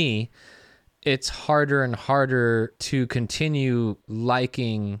for me, it's harder and harder to continue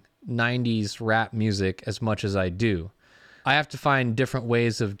liking 90s rap music as much as I do. I have to find different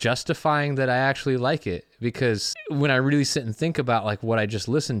ways of justifying that I actually like it, because when I really sit and think about like what I just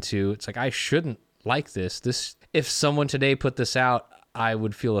listened to, it's like, I shouldn't like this. If someone today put this out, I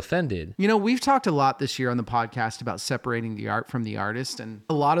would feel offended. You know, we've talked a lot this year on the podcast about separating the art from the artist. And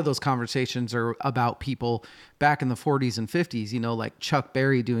a lot of those conversations are about people back in the 40s and 50s, you know, like Chuck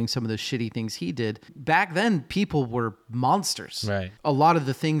Berry doing some of the shitty things he did. Back then, people were monsters. Right. A lot of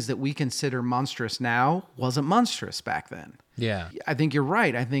the things that we consider monstrous now wasn't monstrous back then. Yeah. I think you're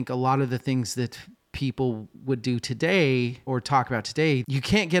right. I think a lot of the things that people would do today or talk about today, you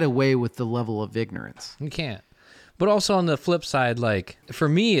can't get away with the level of ignorance. You can't. But also on the flip side, like, for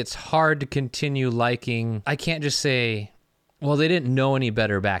me, it's hard to continue liking. I can't just say, well, they didn't know any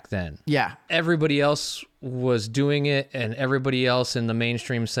better back then. Yeah. Everybody else was doing it, and everybody else in the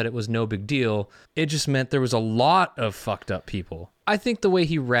mainstream said it was no big deal. It just meant there was a lot of fucked up people. I think the way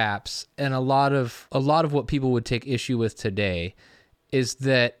he raps, and a lot of what people would take issue with today, is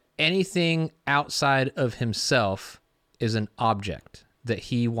that anything outside of himself is an object that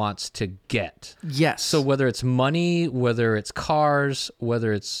he wants to get. Yes. So whether it's money, whether it's cars,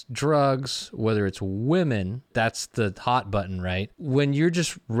 whether it's drugs, whether it's women, that's the hot button, right? When you're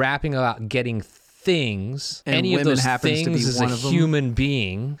just rapping about getting things, and any of women those happens to things be is one a of them. human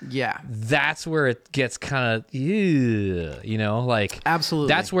being. Yeah. That's where it gets kind of, you know, like, Absolutely.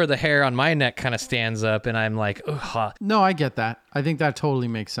 that's where the hair on my neck kind of stands up, and I'm like, ugh. No, I get that. I think that totally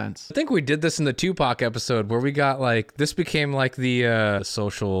makes sense. I think we did this in the Tupac episode where we got like, this became like the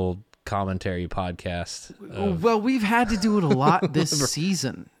social commentary podcast. Well, we've had to do it a lot this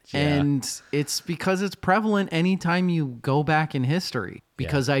season. Yeah. And it's because it's prevalent anytime you go back in history.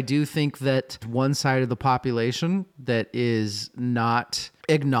 Because I do think that one side of the population that is not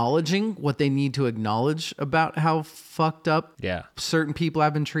acknowledging what they need to acknowledge about how fucked up certain people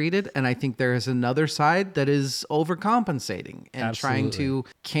have been treated. And I think there is another side that is overcompensating and trying to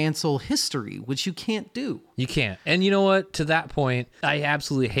cancel history, which you can't do. You can't. And you know what? To that point, I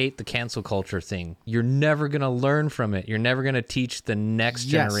absolutely hate the cancel culture thing. You're never going to learn from it. You're never going to teach the next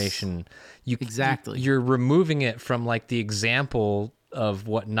generation. Exactly. You're removing it from like the example of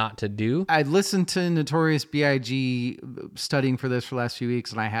what not to do. I listened to Notorious B.I.G. studying for this for the last few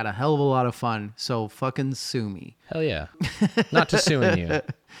weeks, and I had a hell of a lot of fun. So fucking sue me. Hell yeah. Not to suing you,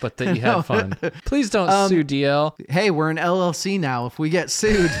 but that you had fun. Please don't sue DL. Hey, we're an LLC now. If we get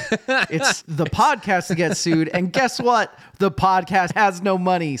sued, it's the podcast that gets sued. And guess what? The podcast has no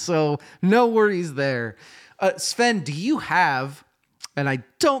money, so no worries there. Svend, do you have And I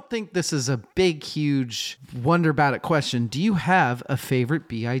don't think this is a big, huge wonder about it question. Do you have a favorite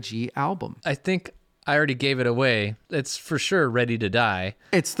B.I.G. album? I think I already gave it away. It's for sure Ready to Die.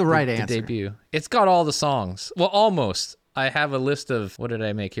 It's the right The answer. debut. It's got all the songs. Well, almost. I have a list of, what did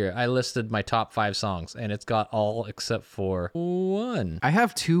I make here? I listed my top 5 songs, and it's got all except for one. I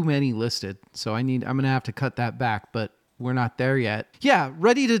have too many listed, so I'm going to have to cut that back, but we're not there yet. Yeah,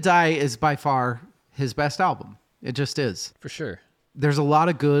 Ready to Die is by far his best album. It just is. For sure. There's a lot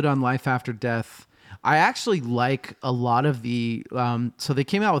of good on Life After Death. I actually like a lot of the, so they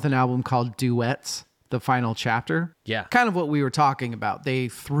came out with an album called Duets, the final chapter. Yeah. Kind of what we were talking about. They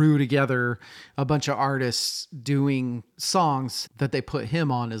threw together a bunch of artists doing songs that they put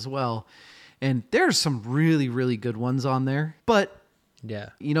him on as well. And there's some really, really good ones on there. But,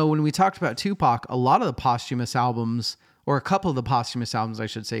 Yeah. you know, when we talked about Tupac, a lot of the posthumous albums, or a couple of the posthumous albums, I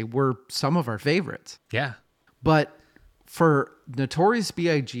should say, were some of our favorites. Yeah. But for Notorious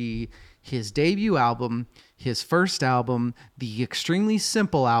B.I.G., his debut album, his first album, the extremely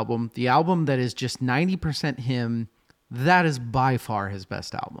simple album, the album that is just 90% him, that is by far his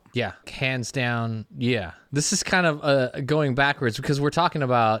best album. Yeah. Hands down. Yeah. This is kind of going backwards because we're talking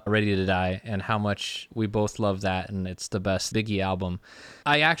about Ready to Die and how much we both love that. And it's the best Biggie album.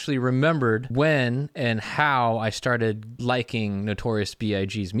 I actually remembered when and how I started liking Notorious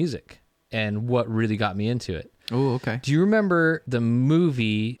B.I.G's music and what really got me into it. Oh, okay. Do you remember the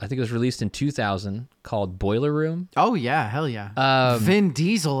movie, I think it was released in 2000, called Boiler Room? Oh, yeah. Hell yeah. Vin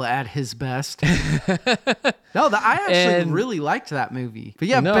Diesel at his best. I actually really liked that movie. But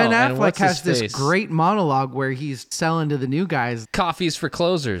yeah, No, Ben and Affleck what's has his this face? great monologue where he's selling to the new guys. Coffees for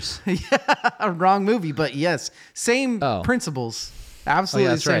Closers. A wrong movie, but yes, same principles. Oh, Absolutely yeah,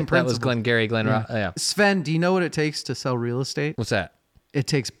 that's same right. That principles. was Glengarry Glen Ross. Yeah. Sven, do you know what it takes to sell real estate? What's that? It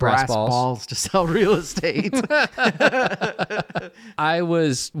takes brass balls to sell real estate. I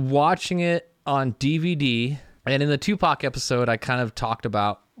was watching it on DVD, and in the Tupac episode, I kind of talked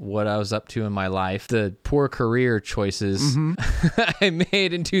about what I was up to in my life, the poor career choices I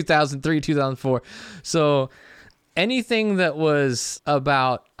made in 2003, 2004. So anything that was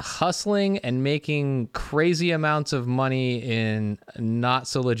about hustling and making crazy amounts of money in not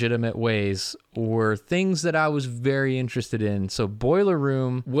so legitimate ways were things that I was very interested in. So Boiler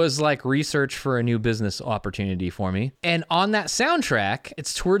Room was like research for a new business opportunity for me. And on that soundtrack,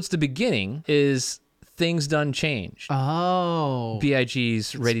 it's towards the beginning, is Things Done Changed. Oh.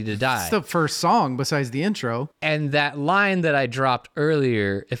 B.I.G.'s Ready to Die. It's the first song besides the intro. And that line that I dropped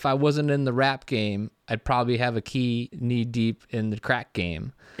earlier, if I wasn't in the rap game, I'd probably have a key knee deep in the crack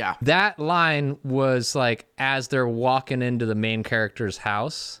game. Yeah. That line was like as they're walking into the main character's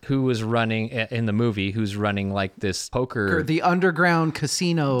house, who was running in the movie, who's running like this poker, The underground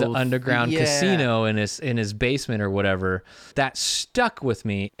casino. the underground Yeah. casino in his basement or whatever. That stuck with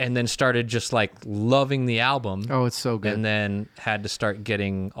me, and then started just like loving the album. Oh, it's so good. And then had to start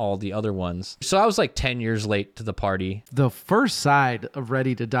getting all the other ones. So I was like 10 years late to the party. The first side of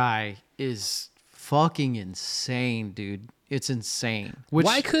Ready to Die is fucking insane, dude. It's insane. Which,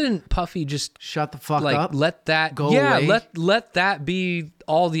 Why couldn't Puffy just shut the fuck like up? let that Go yeah away. let that be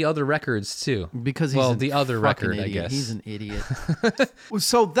all the other records too? Because he's the other fucking record, idiot. I guess. He's an idiot.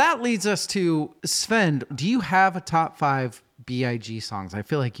 So that leads us to Sven. Do you have a top 5 B.I.G. songs? I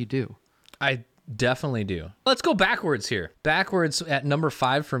feel like you do. I definitely do. Let's go backwards here. Backwards at number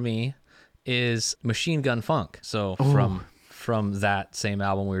 5 for me is Machine Gun Funk. So from that same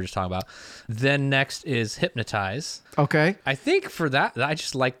album we were just talking about. Then next is Hypnotize. Okay. I think for that, I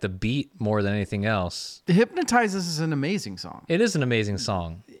just like the beat more than anything else. Hypnotize is an amazing song. It is an amazing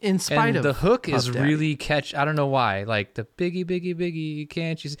song. In spite And of the hook is Puff Daddy. really catch. I don't know why. Like the biggie, biggie, biggie.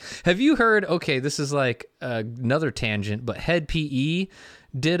 Can't you see? Have you heard? Okay, this is like another tangent, but Head PE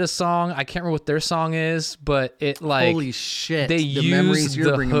did a song. I can't remember what their song is, but it like Holy shit. they the memories used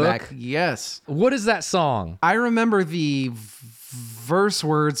you're the bringing hook. back. Yes. What is that song? I remember the verse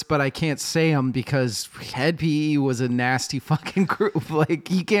words, but I can't say them because Head PE was a nasty fucking group. Like,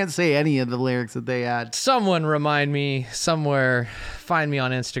 you can't say any of the lyrics that they had. Someone remind me somewhere. Find me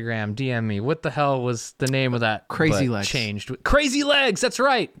on Instagram. DM me. What the hell was the name of that? Crazy but Legs. Changed. Crazy Legs. That's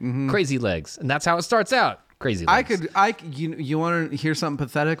right. Crazy Legs, and that's how it starts out. Crazy Legs. You want to hear something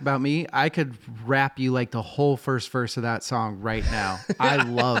pathetic about me? I could rap you like the whole first verse of that song right now. I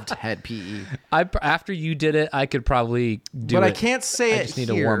loved Head PE. After you did it, I could probably do But it. I can't say I it just need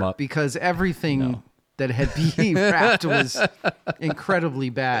here to warm up. because everything that Head PE rapped was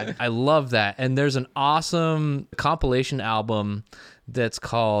incredibly bad. I love that. And there's an awesome compilation album that's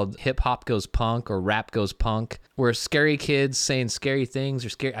called Hip Hop Goes Punk or Rap Goes Punk, where scary kids saying scary things or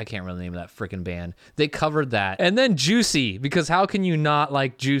scary. I can't remember the name of that freaking band. They covered that. And then Juicy, because how can you not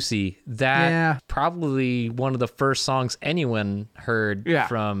like Juicy? That probably one of the first songs anyone heard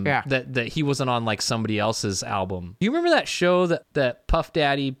from that he wasn't on like somebody else's album. You remember that show that Puff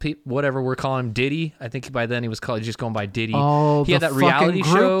Daddy, whatever we're calling him, Diddy? I think by then he was just going by Diddy. Oh, he had that reality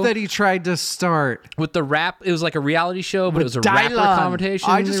group show that he tried to start with the rap. It was like a reality show, but it was a rapper competition.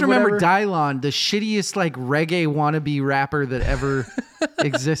 I just remember Dylon, the shittiest like reggae wannabe rapper that ever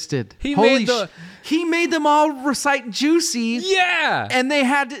existed. He made them all recite Juicy. Yeah. And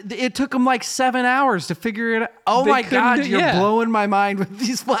it took them like 7 hours to figure it out. Oh my God, you're blowing my mind with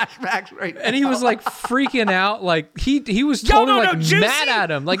these flashbacks right now. And he was like freaking out. Like he was totally mad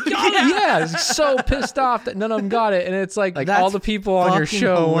at him. Like, he's so pissed off that none of them got it. And it's like all the people on your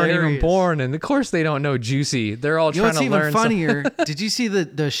show weren't even born. And of course they don't know Juicy. They're all trying to learn. What's even funnier, did you see the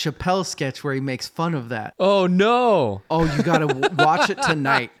Chappelle sketch where he makes fun of that? Oh no. Oh, you got to watch it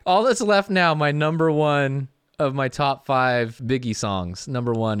tonight. All that's left now, my number one of my top 5 Biggie songs.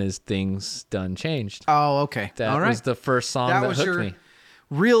 Number 1 is Things Done Changed. Oh, okay. That was the first song that hooked me.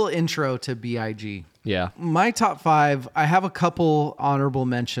 Real intro to B.I.G. Yeah. My top 5, I have a couple honorable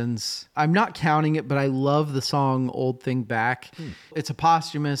mentions. I'm not counting it, but I love the song Old Thing Back. It's a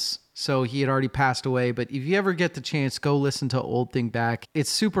posthumous, so he had already passed away. But if you ever get the chance, go listen to Old Thing Back.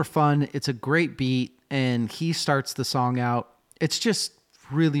 It's super fun. It's a great beat, and he starts the song out. It's just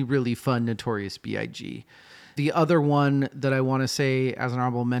really, really fun, Notorious B.I.G. The other one that I want to say as an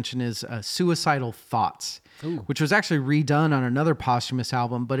honorable mention is Suicidal Thoughts, which was actually redone on another posthumous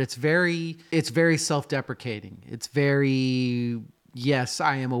album, but it's very self-deprecating. It's very, yes,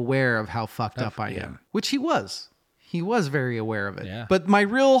 I am aware of how fucked up I am, which he was. He was very aware of it. Yeah. But my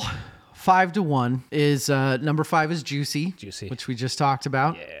real 5 to 1 is number 5 is Juicy, which we just talked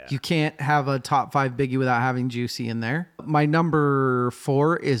about. Yeah. You can't have a top 5 Biggie without having Juicy in there. My number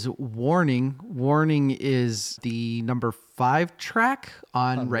 4 is Warning. Warning is the number 5 track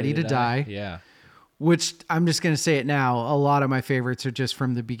on Ready to Die. Yeah. Which I'm just going to say it now. A lot of my favorites are just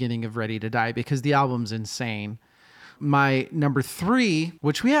from the beginning of Ready to Die because the album's insane. My number 3,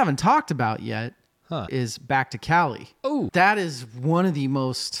 which we haven't talked about yet, is Back to Cali. Oh, that is one of the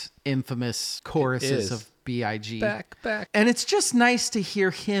most infamous choruses of B.I.G. Back. And it's just nice to hear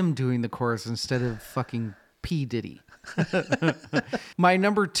him doing the chorus instead of fucking P. Diddy. My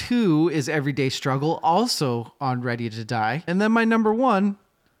number 2 is Everyday Struggle, also on Ready to Die. And then my number 1,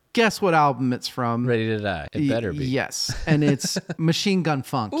 guess what album it's from? Ready to Die. It better be. Yes. And it's Machine Gun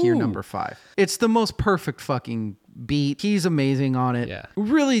Funk, your number 5. It's the most perfect fucking beat. He's amazing on it. Yeah.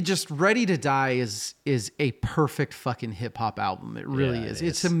 Really, just Ready to Die is a perfect fucking hip hop album. It really is.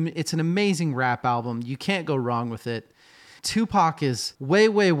 It's an amazing rap album. You can't go wrong with it. Tupac is way,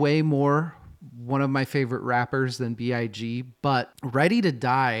 way, way more one of my favorite rappers than B.I.G. But Ready to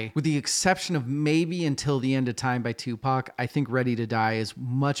Die, with the exception of maybe Until the End of Time by Tupac, I think Ready to Die is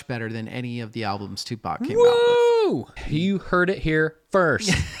much better than any of the albums Tupac came out with. You heard it here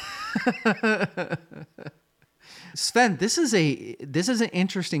first. Svend, this is an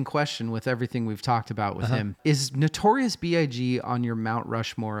interesting question with everything we've talked about with him. Is Notorious B.I.G. on your Mount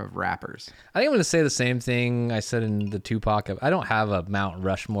Rushmore of rappers? I think I'm going to say the same thing I said in the Tupac. I don't have a Mount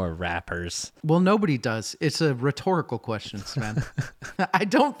Rushmore of rappers. Well, nobody does. It's a rhetorical question, Svend. I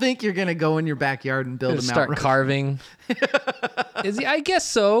don't think you're going to go in your backyard and build a Mount Rushmore. Start carving. I guess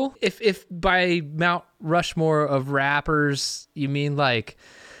so. If by Mount Rushmore of rappers, you mean like...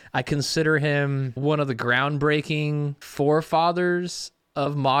 I consider him one of the groundbreaking forefathers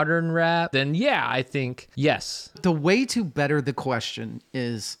of modern rap, then yeah, I think yes. The way to better the question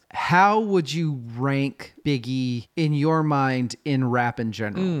is, how would you rank Biggie in your mind in rap in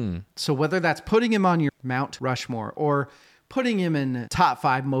general? So whether that's putting him on your Mount Rushmore or putting him in top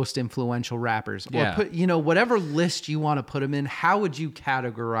 5 most influential rappers, or put, whatever list you want to put him in, how would you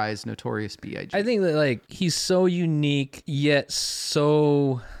categorize Notorious B.I.G? I think that like he's so unique yet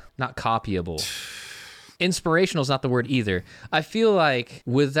so not copyable. Inspirational is not the word either. I feel like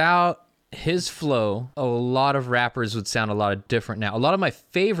without his flow, a lot of rappers would sound a lot different now. A lot of my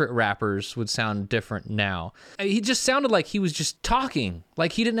favorite rappers would sound different now. He just sounded like he was just talking.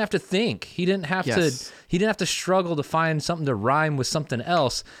 Like he didn't have to think. He didn't have to struggle to find something to rhyme with something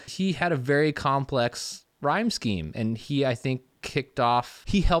else. He had a very complex rhyme scheme, and I think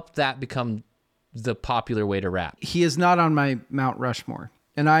he helped that become the popular way to rap. He is not on my Mount Rushmore.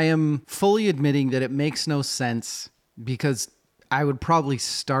 And I am fully admitting that it makes no sense because I would probably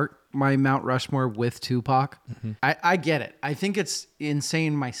start my Mount Rushmore with Tupac. I get it. I think it's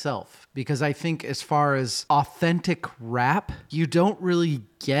insane myself because I think as far as authentic rap, you don't really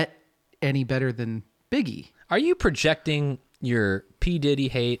get any better than Biggie. Are you projecting your P. Diddy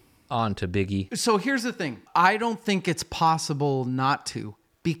hate onto Biggie? So here's the thing. I don't think it's possible not to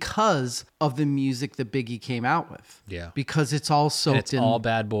because of the music that Biggie came out with. Yeah. Because it's all soaked It's in all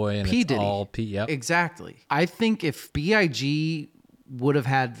Bad Boy and P. it's Diddy. all P. Yep. Exactly. I think if B.I.G. would have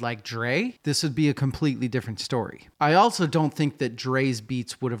had like Dre, this would be a completely different story. I also don't think that Dre's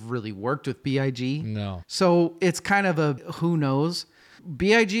beats would have really worked with B.I.G. No. So it's kind of a who knows.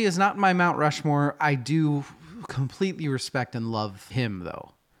 B.I.G. is not my Mount Rushmore. I do completely respect and love him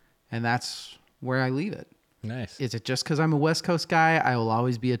though. And that's where I leave it. Nice. Is it just because I'm a West Coast guy? I will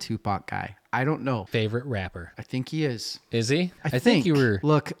always be a Tupac guy. I don't know. Favorite rapper? I think he is. Is he? I think you were.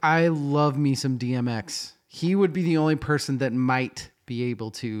 Look, I love me some DMX. He would be the only person that might be able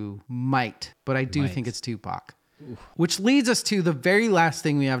to, but I do think it's Tupac. Ooh. Which leads us to the very last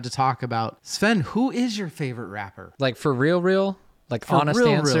thing we have to talk about. Sven, who is your favorite rapper? Like for real? Like For honest real?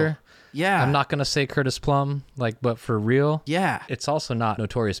 answer? Yeah. I'm not going to say Curtis Plum, but for real? Yeah. It's also not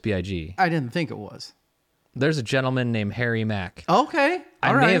Notorious B.I.G. I didn't think it was. There's a gentleman named Harry Mack. Okay.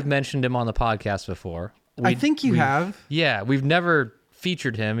 I may have mentioned him on the podcast before. I think you have. Yeah, we've never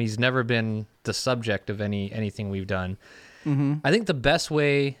featured him. He's never been the subject of anything we've done. Mm-hmm. I think the best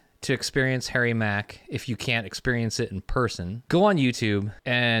way to experience Harry Mack, if you can't experience it in person, go on YouTube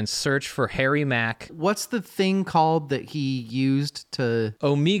and search for Harry Mack. What's the thing called that he used to...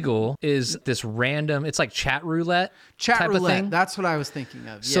 Omegle is this random, it's like chat roulette type of thing. That's what I was thinking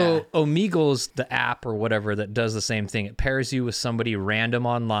of. So Yeah. Omegle's the app or whatever that does the same thing. It pairs you with somebody random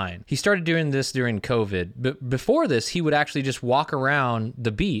online. He started doing this during COVID. But before this, he would actually just walk around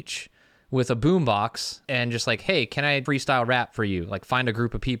the beach with a boombox and just like, hey, can I freestyle rap for you? Like find a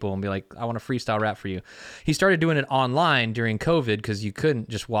group of people and be like, I want to freestyle rap for you. He started doing it online during COVID because you couldn't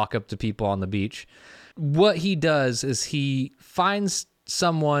just walk up to people on the beach. What he does is he finds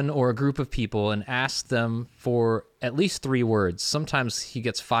someone or a group of people and asks them for at least 3 words. Sometimes he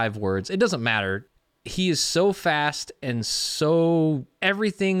gets 5 words. It doesn't matter. He is so fast and so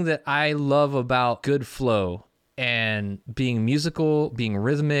everything that I love about good flow and being musical, being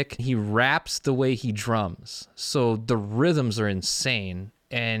rhythmic. He raps the way he drums. So the rhythms are insane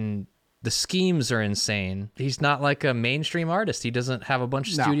and the schemes are insane. He's not like a mainstream artist. He doesn't have a bunch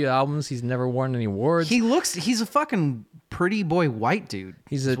of studio albums. He's never won any awards. He's a fucking pretty boy white dude.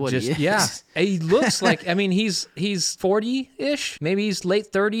 He's he is. He looks like, I mean, he's 40-ish. Maybe he's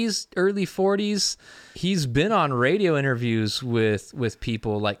late 30s, early 40s. He's been on radio interviews with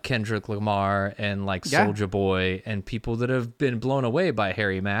people like Kendrick Lamar and like Soulja Boy and people that have been blown away by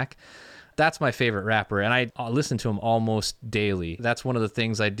Harry Mack. That's my favorite rapper, and I listen to him almost daily. That's one of the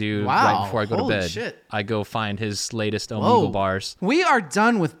things I do right before I go to bed. Shit. I go find his latest Omegle bars. We are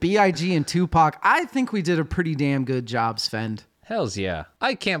done with B.I.G. and Tupac. I think we did a pretty damn good job, Svend. Hells yeah.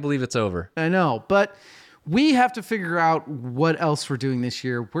 I can't believe it's over. I know, but we have to figure out what else we're doing this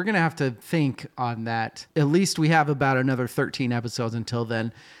year. We're going to have to think on that. At least we have about another 13 episodes until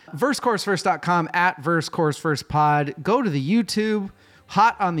then. VerseCourseFirst.com @VerseCourseFirstPod. Go to the YouTube.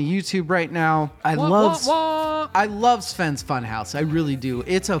 Hot on the YouTube right now. I love Sven's Funhouse. I really do.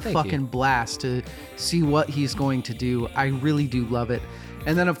 It's a fucking blast to see what he's going to do. I really do love it.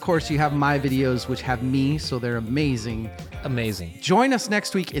 And then, of course, you have my videos, which have me, so they're amazing. Amazing. Join us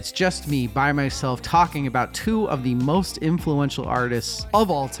next week. It's just me by myself talking about 2 of the most influential artists of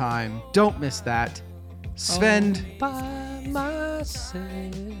all time. Don't miss that. Svend. By myself.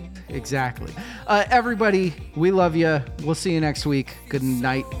 Exactly. Everybody, we love you. We'll see you next week. Good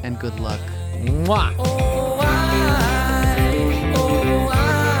night and good luck. Mwah.